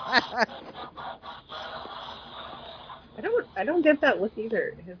 I don't get that look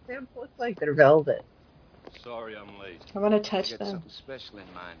either. His pants look like they're velvet. Sorry I'm late. I want to touch I got them. something special in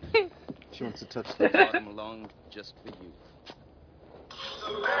mind. She wants to touch I that. brought them along just for you.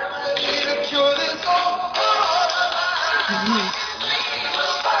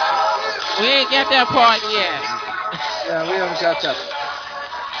 We ain't got that part yet. Yeah, we haven't got that.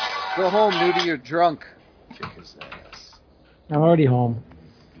 Go home, Nudie, you're drunk. Kick his ass. I'm already home.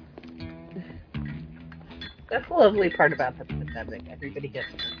 That's the lovely part about the pandemic. Everybody gets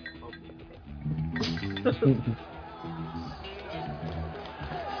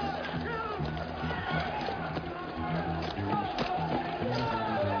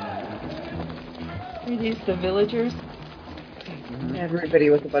Are these the villagers? Everybody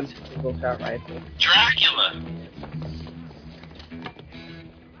with a bunch of single shot rifles. Dracula!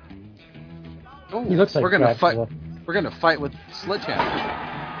 Oh, He looks like we're gonna Dracula. fight. We're gonna fight with Sledgehammer.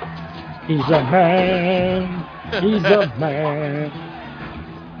 He's a man. He's a man.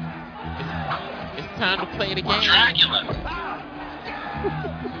 It's time to play the game. Dracula!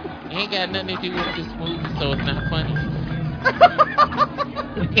 It ain't got nothing to do with this movie, so it's not funny.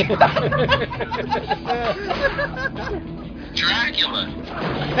 Dracula!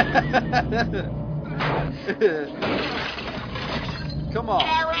 Come on.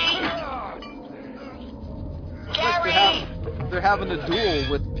 Gary! They're having a duel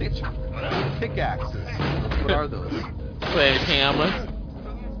with pickaxes. What are those? Sledgehammers.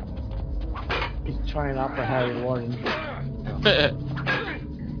 He's trying out for Harry Warden.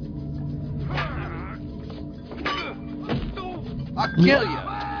 I'll kill you.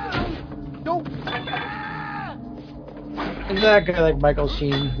 Nope. Is that guy like Michael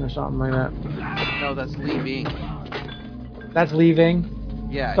Sheen or something like that? No, that's Li Bing. That's Li Bing?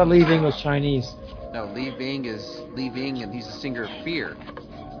 Yeah. I thought Li Bing was Chinese. No, Li Bing is Li Bing, and he's the singer of Fear.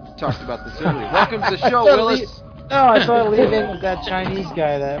 We talked about this earlier. Welcome to the show, Willis. No, I thought Li Bing was that Chinese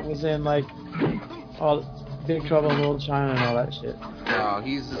guy that was in like all Big Trouble in Little China and all that shit. No,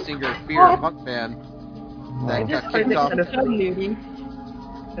 he's the singer of Fear, a punk band that got kicked off.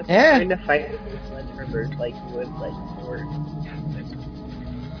 Yeah. Trying to fight with sledgehammers like you would like sword.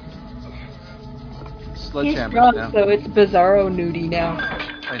 He's drunk, so it's Bizarro nudie now.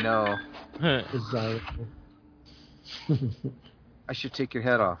 I know. Bizarro. I should take your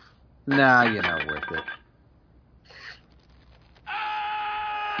head off. Nah, you're not worth it.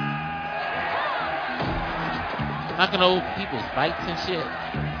 Knocking old people's bikes and shit.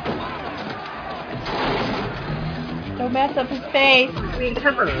 Don't mess up his face. I mean,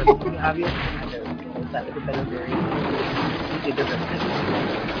 come on. The obvious that would have been a very easy difference.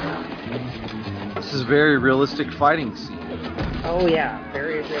 This is a very realistic fighting scene. Oh yeah,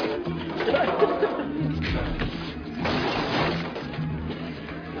 very realistic.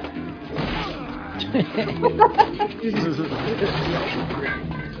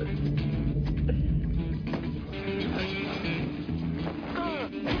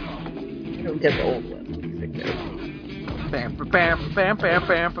 You don't get the old one. Bam, bam, bam, bam,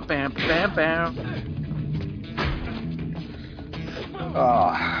 bam, bam, bam, bam.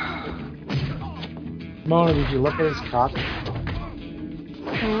 Oh. Mona, did you look at his cock?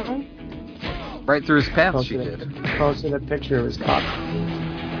 Right through his pants, she did. Posted a picture of his cock.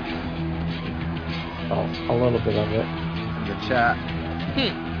 Oh, a little bit of it. In the chat.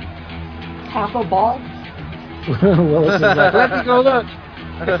 Half a ball? Willis is like, let me go look.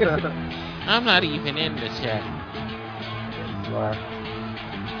 I'm not even in the chat.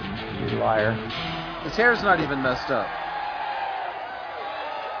 You liar. His hair's not even messed up.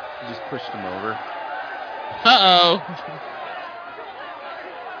 You just pushed him over. Uh-oh.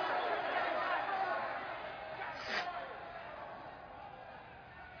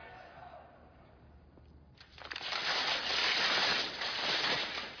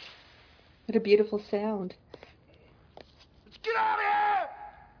 What a beautiful sound. Get out of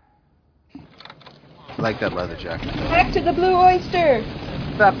here! I like that leather jacket. Back to the Blue Oyster!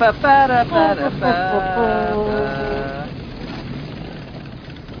 Ba, ba, ba, da, ba, da, ba, ba.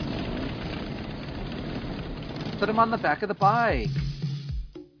 Put him on the back of the bike.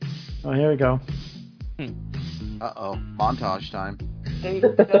 Oh, here we go. Uh-oh. Montage time. There you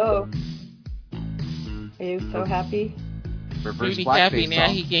go. Are you so happy? Reverse He's blackface happy now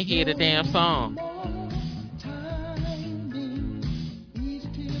song. he can hear the damn song.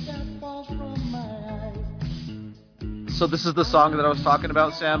 So this is the song that I was talking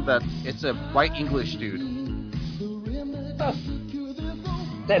about, Sam, that it's a white English dude. Oh.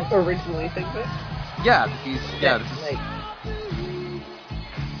 That originally sings it? Yeah, this is...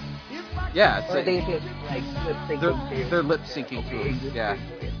 Yeah, it's or they just like lip syncing they're lip syncing to it. Yeah.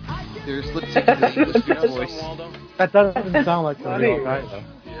 There's lip syncing to the English dude's voice. That doesn't sound like the real guy, though.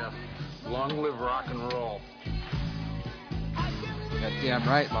 Yeah. Long live rock and roll. Yeah, damn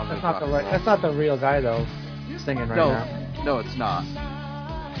right. Long live rock and roll. That's not the real guy, though, singing right now. No, it's not.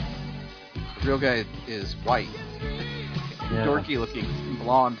 The real guy is white. Yeah. Dorky looking,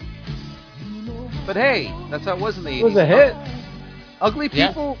 blonde. But hey, that's how it was in the 80s. It was a hit. Ugly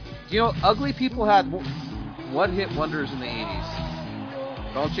People, Ugly People had one-hit wonders in the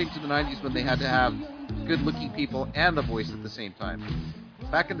 80s. It all changed in the 90s when they had to have good-looking people and the voice at the same time.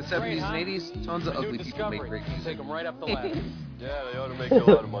 Back in the 70s and 80s, tons of ugly people made great music. Take them right up the ladder. Yeah, they ought to make a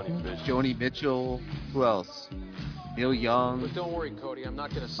lot of money, bitch. Joni Mitchell, who else? Neil Young. But don't worry, Cody, I'm not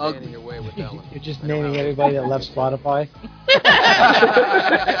going to stand in your way with Ellen. You're just naming everybody that left Spotify.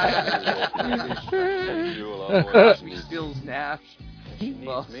 Stills, Nash.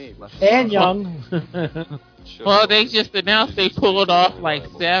 And Young. Well, they just announced they pulled off like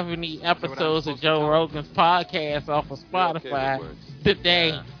 70 episodes of Joe Rogan's podcast off of Spotify today.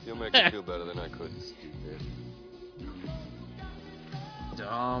 Yeah, you'll make me feel better than I could.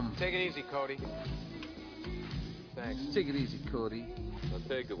 Dumb. Take it easy, Cody. Thanks. Take it easy, Cody. I'll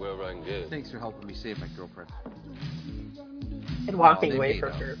take it wherever I can get it. Thanks for helping me save my girlfriend. And walking away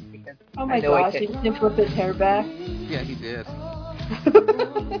from her. Oh my gosh, he just flip his hair back. Yeah, he did.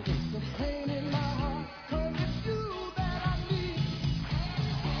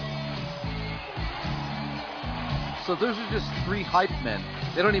 so those are just 3 hype men.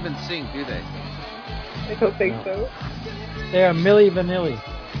 They don't even sing, do they? I don't think so. They are Milli Vanilli.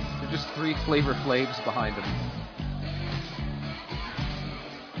 They're just 3 Flavor Flavs behind them.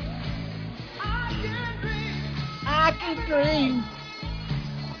 I can dream.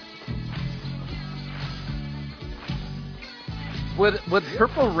 Would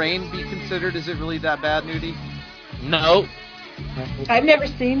Purple Rain be considered? Is it really that bad, Nudie? No. I've never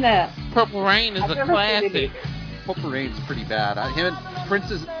seen that. Purple Rain is a classic. Purple Rain's pretty bad. Him and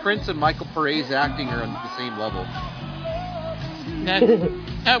Prince and Michael Pare's acting are on the same level.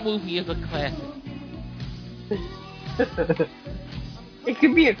 That movie is a classic. It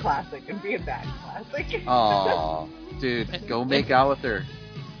could be a classic. It could be a bad classic. Aw, dude, go make out with her.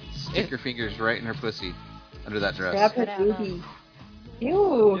 Stick your fingers right in her pussy under that dress. Grab her booty.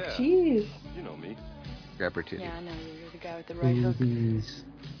 Ew, jeez. You know me. Grab her titty. Yeah, I know you. You're the guy with the right hook. Boobies.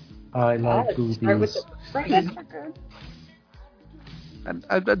 I like boobies. Start with the friend.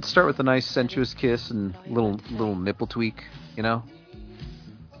 I'd start with a nice sensuous kiss and little nipple tweak, you know?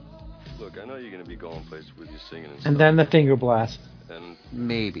 Look, I know you're going to be going places with your singing and stuff. And then the finger blast. And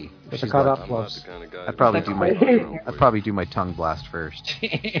maybe. With the cut-off gloves. I'd probably do my tongue blast first.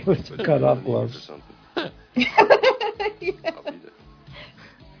 With the cut-off gloves.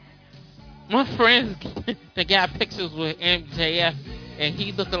 My friends, they got pictures with MJF, and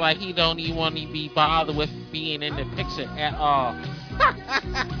he looking like he don't even want to be bothered with being in the picture at all.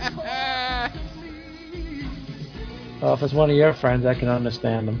 Well, if it's one of your friends, I can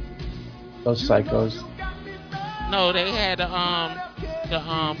understand them. Those psychos. No, they had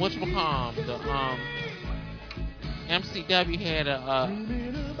whatchamacallit, MCW had a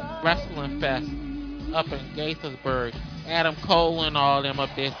wrestling fest up in Gaithersburg. Adam Cole and all them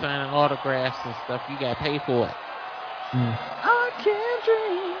up there signing autographs and stuff. You got to pay for it. I can't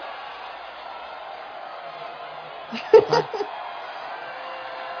dream.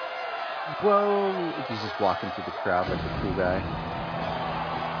 Whoa! He's just walking through the crowd like a cool guy.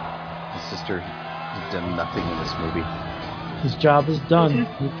 His sister has done nothing in this movie. His job is done.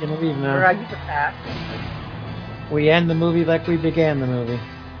 He can leave now. Ready for that. We end the movie like we began the movie.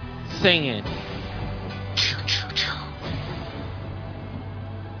 Singing.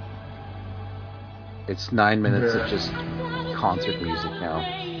 It's 9 minutes of just concert music now.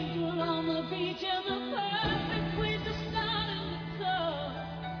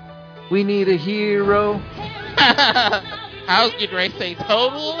 We need a hero. I was getting ready to say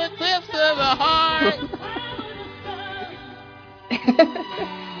total eclipse of the heart.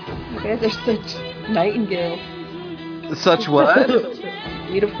 You guys are such nightingales. Such what?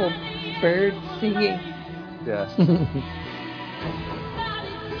 Beautiful birds singing. Yes.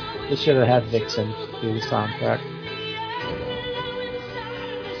 They should have had Vixen do the soundtrack.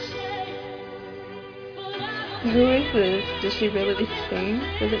 Who is this? Does she really sing?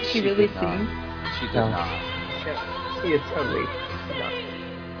 Doesn't she really sing? She does not. Yeah, she is totally not.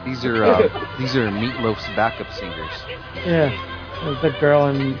 These are Meatloaf's backup singers. Yeah, the girl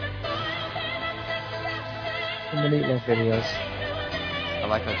in the Meatloaf videos. I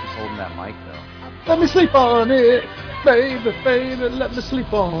like how she's holding that mic though. Let me sleep on it, baby, baby. Let me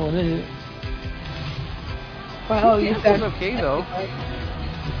sleep on it. Wow, you sound okay though.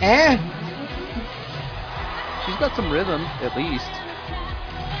 She's got some rhythm, at least.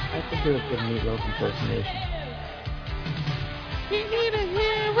 I could do a good Meatloaf impersonation. We need a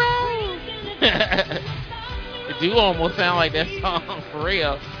hero. It do almost sound like that song for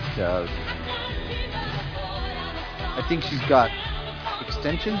real. It does. I think she's got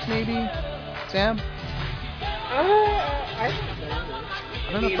extensions, maybe, Sam? I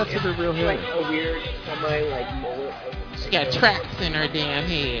don't know if that's her real hair. Like a weird mullet. She got tracks in her damn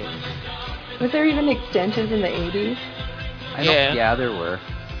head. Was there even extensions in the 80s? Yeah, there were.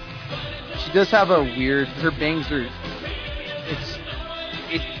 She does have a weird. Her bangs are.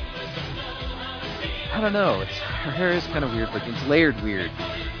 I don't know. Her hair is kind of weird looking. It's layered weird.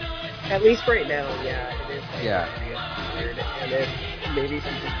 At least right now, yeah, it is. Yeah. Weird, and maybe she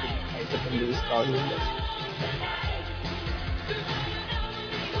just didn't type up a new song.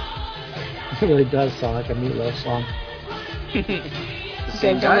 It really does sound like a Meatloaf song. The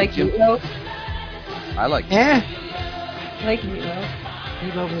same guy, like Meatloaf? I like Meatloaf. I like Meatloaf.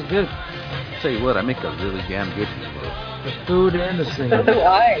 Meatloaf is good. I'll tell you what, I make a really damn good Meatloaf. The food and the singing.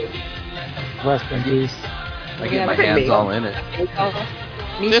 Why? Rest in peace. I get my hands all in it.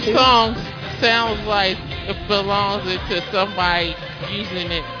 This song sounds like it belongs to somebody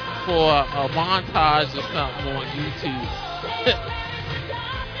using it for a montage or something on YouTube.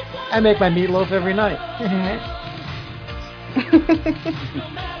 I make my meatloaf every night.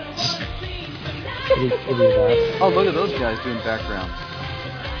 Oh, look at those guys doing backgrounds.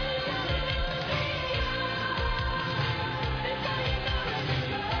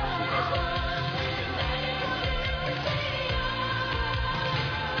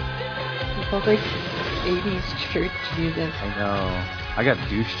 It felt like 80s church music. I know. I got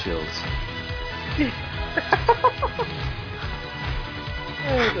douche chills.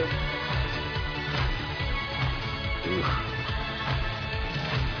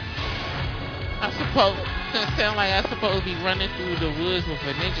 I suppose it sound like I'm supposed to be running through the woods with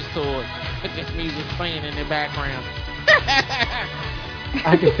a ninja sword, but this music playing in the background.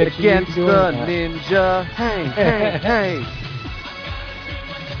 I can picture Against you doing the that. ninja. Hey, hey, hey.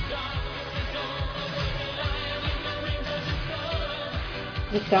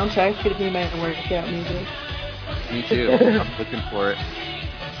 The soundtrack could be my workout music. Me too. I'm looking for it.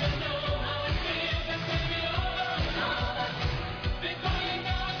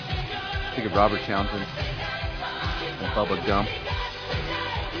 Think of Robert Townsend and Bubba Gump.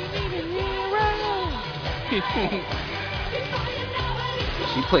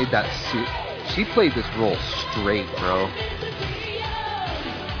 She played that suit. She played this role straight, bro.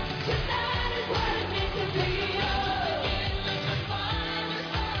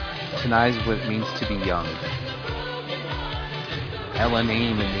 Tonight's what it means to be young. Ellen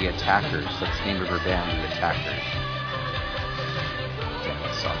Aim and the Attackers. That's the name of her band, the Attackers. Damn,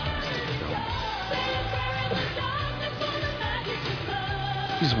 that sucked.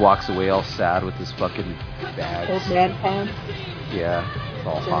 He just walks away all sad with his fucking bags. Old man pants. Yeah, it's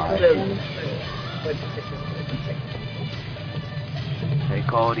all high. Hey,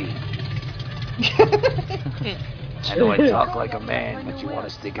 Cody. I know I talk like a man, but you want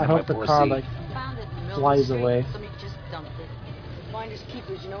to stick it I in my hope the pussy. car like flies away. Somebody just dumped it. Finders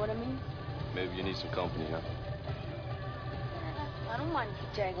keepers, you know what I mean? Maybe you need some company, huh? I don't mind if you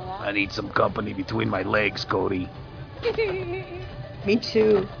tag along. I need some company between my legs, Cody. Me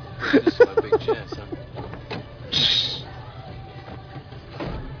too. This is my big chance, huh?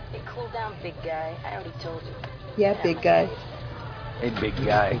 Hey, cool down, big guy. I already told you. Yeah, big guy. Hey, big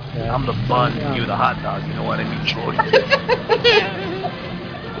guy. I'm the bun, and you're the hot dog. You know what I mean, Cody?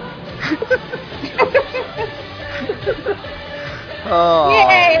 Oh,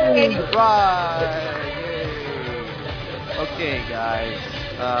 yay! Right. Yay. Okay, guys.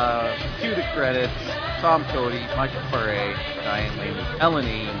 Cue the credits. Tom Cody, Michaerel Pare, Diane Lehman, Ellen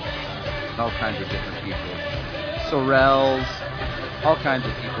Aim, and all kinds of different people. Sorrells, all kinds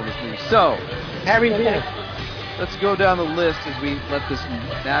of people in this movie. So, let's go down the list as we let this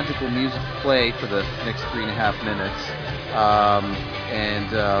magical music play for the next 3.5 minutes.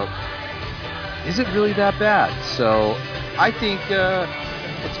 Is it really that bad? So, I think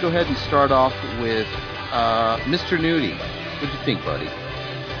let's go ahead and start off with Mr. Nudie. What'd you think, buddy?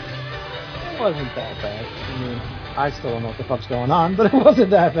 It wasn't that bad. I mean, I still don't know what the fuck's going on, but it wasn't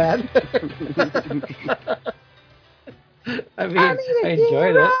that bad. I mean, I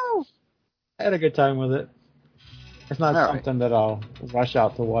enjoyed it. I had a good time with it. It's not something that I'll rush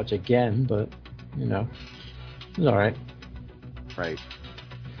out to watch again, but, you know, it's alright. Right.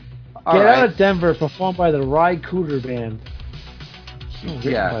 Get Out of Denver, performed by the Rye Cooter Band.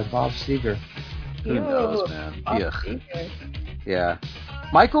 Written by Bob Seger. Who knows, man? Yeah.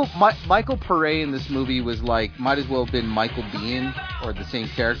 Michaerel Pare in this movie was like, might as well have been Michael Biehn, or the same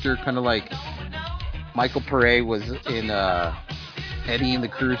character, kind of like Michaerel Pare was in Eddie and the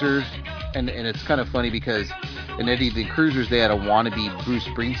Cruisers, and it's kind of funny because in Eddie and the Cruisers they had a wannabe Bruce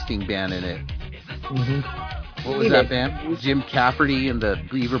Springsteen band in it. Mm-hmm. What was that band? Jim Cafferty and the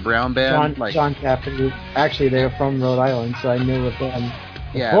Beaver Brown Band? John Cafferty. Actually, they were from Rhode Island, so I knew of them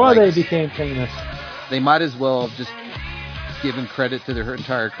like, before they became famous. They might as well have just given credit to their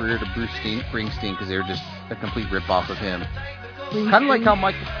entire career to Bruce Springsteen because they were just a complete rip-off of him. Kind of like how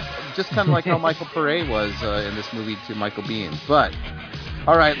Michaerel Pare was in this movie to Michael Biehn. But,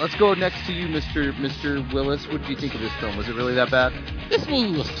 all right, let's go next to you, Mr. Willis. What did you think of this film? Was it really that bad? This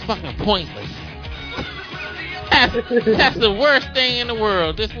movie was fucking pointless. That's the worst thing in the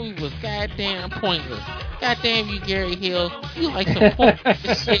world. This movie was goddamn pointless. Goddamn you, Gary Hill. You like some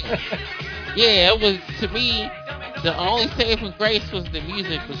pointless shit. Yeah, it was, to me, the only saving grace was the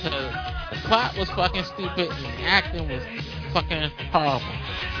music because the plot was fucking stupid and the acting was fucking horrible.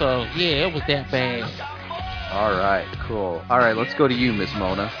 So, yeah, it was that bad. All right, cool. All right, let's go to you, Miss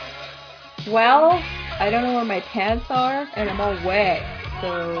Mona. Well, I don't know where my pants are, and I'm all wet,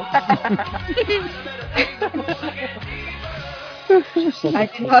 so... I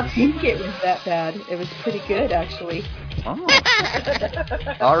did not think it was that bad. It was pretty good, actually. Oh.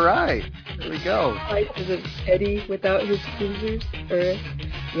 All right. Here we go. Like, is it Eddie without his cruisers? Or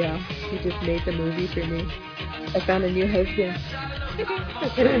Yeah, he just made the movie for me. I found a new husband.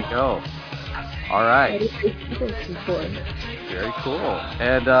 There you go. All right. Very cool.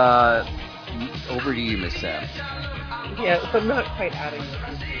 And over to you, Miss Sam. Yeah, so I'm not quite adding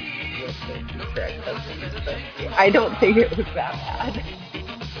this with the correct husbands, but I don't think it was that bad.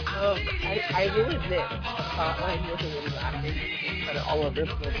 I will admit, the plotline was a little lacking. It was kind of all over the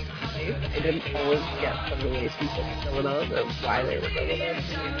place. I didn't always get the relationships going on or why they were going on.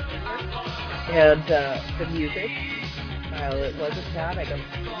 And the music, while it wasn't bad, I don't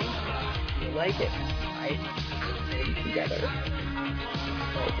really like it. I came together.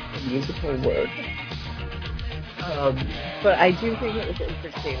 Like the musical work. But I do think it was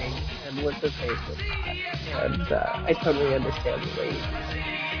entertaining, and what's her face was hot. And I totally understand the way you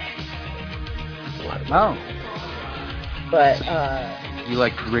Oh. But, you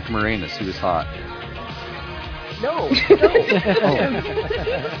like Rick Moranis, he was hot. No.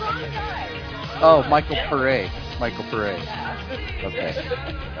 Oh, Michaerel Pare. Michaerel Pare. Okay.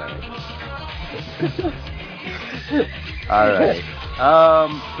 All right.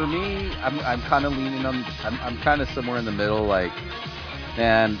 For me, I'm kind of leaning on. I'm kind of somewhere in the middle. Like,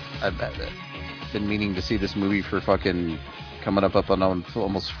 man, I've been meaning to see this movie for fucking coming up on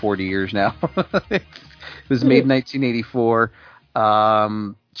almost 40 years now. It was made in 1984.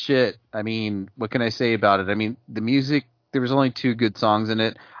 Shit. I mean, what can I say about it? I mean, the music. There was only 2 good songs in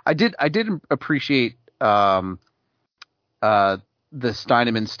it. I did appreciate the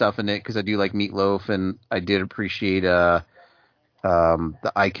Steinemann stuff in it because I do like Meatloaf, and I did appreciate the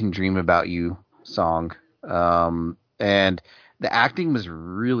 "I Can Dream About You" song. And the acting was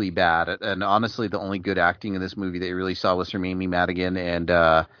really bad, and honestly, the only good acting in this movie that you really saw was from Amy Madigan and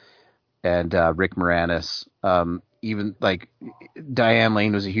Rick Moranis. Even like Diane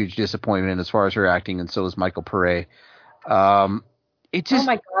Lane was a huge disappointment as far as her acting, and so was Michaerel Pare. It just, oh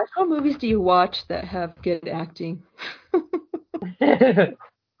my gosh, what movies do you watch that have good acting?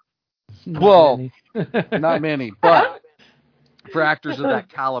 Well, not many, but for actors of that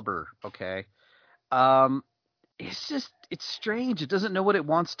caliber, okay. It's strange. It doesn't know what it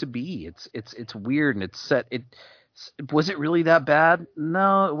wants to be. It's weird, and it's set. Was it really that bad?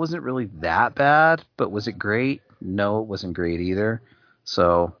 No, it wasn't really that bad. But was it great? No, it wasn't great either.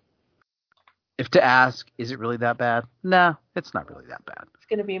 So, if to ask, is it really that bad? No, it's not really that bad. It's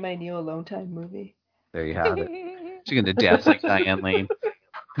gonna be my new Alone Time movie. There you have it. She's gonna dance like Diane Lane.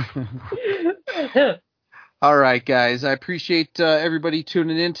 All right, guys. I appreciate everybody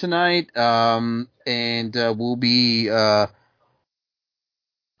tuning in tonight. And we'll be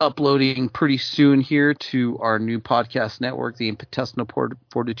uploading pretty soon here to our new podcast network, the Intestinal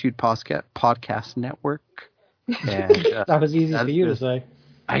Fortitude Podcast Network. And, that was easy for you to say.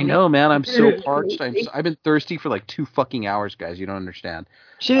 I know, man. I'm so parched. I've been thirsty for like 2 fucking hours, guys. You don't understand.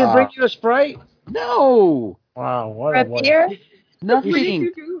 She didn't bring you a Sprite? No. Wow. What a beer? Nothing.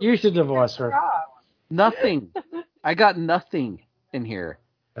 You should divorce her. Nothing. I got nothing in here.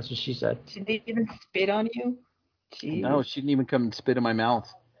 That's what she said. She didn't even spit on you? Jeez. No, she didn't even come and spit in my mouth.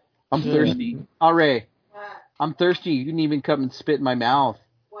 I'm thirsty. Alright. I'm thirsty. You didn't even come and spit in my mouth.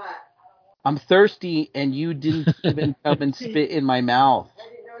 What? I'm thirsty, and you didn't even come and spit in my mouth. I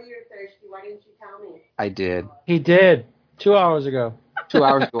didn't know you were thirsty. Why didn't you tell me? I did. He did. 2 hours ago. 2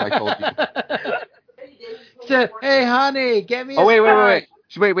 hours ago, I told you. Said, hey, honey, get me a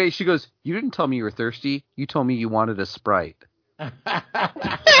Sprite. Wait. She goes, you didn't tell me you were thirsty. You told me you wanted a Sprite.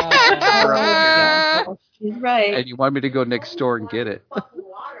 She's right. And you wanted me to go next door and get it.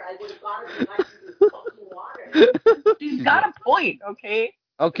 She's got a point, okay?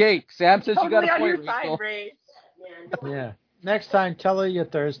 Okay, Sam says totally you got a on point. Your side, Ray. Yeah. Next time, tell her you're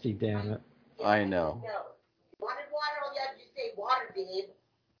thirsty, damn it. I know. No. Wanted water, all you had to say water, babe.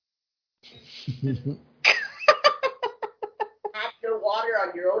 Have no water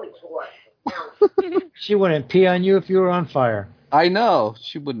on your own accord. She wouldn't pee on you if you were on fire. I know.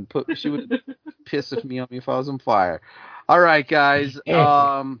 She wouldn't piss at me if I was on fire. All right, guys.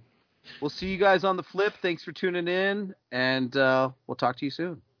 We'll see you guys on the flip. Thanks for tuning in, and we'll talk to you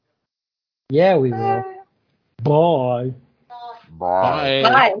soon. Yeah, we will. Bye. Bye.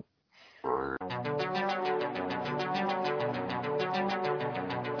 Bye.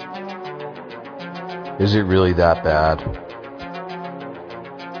 Is it really that bad?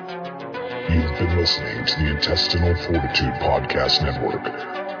 You've been listening to the Intestinal Fortitude Podcast Network.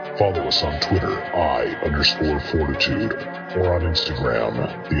 Follow us on Twitter, _Fortitude, or on Instagram,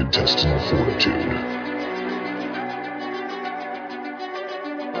 the Intestinal Fortitude.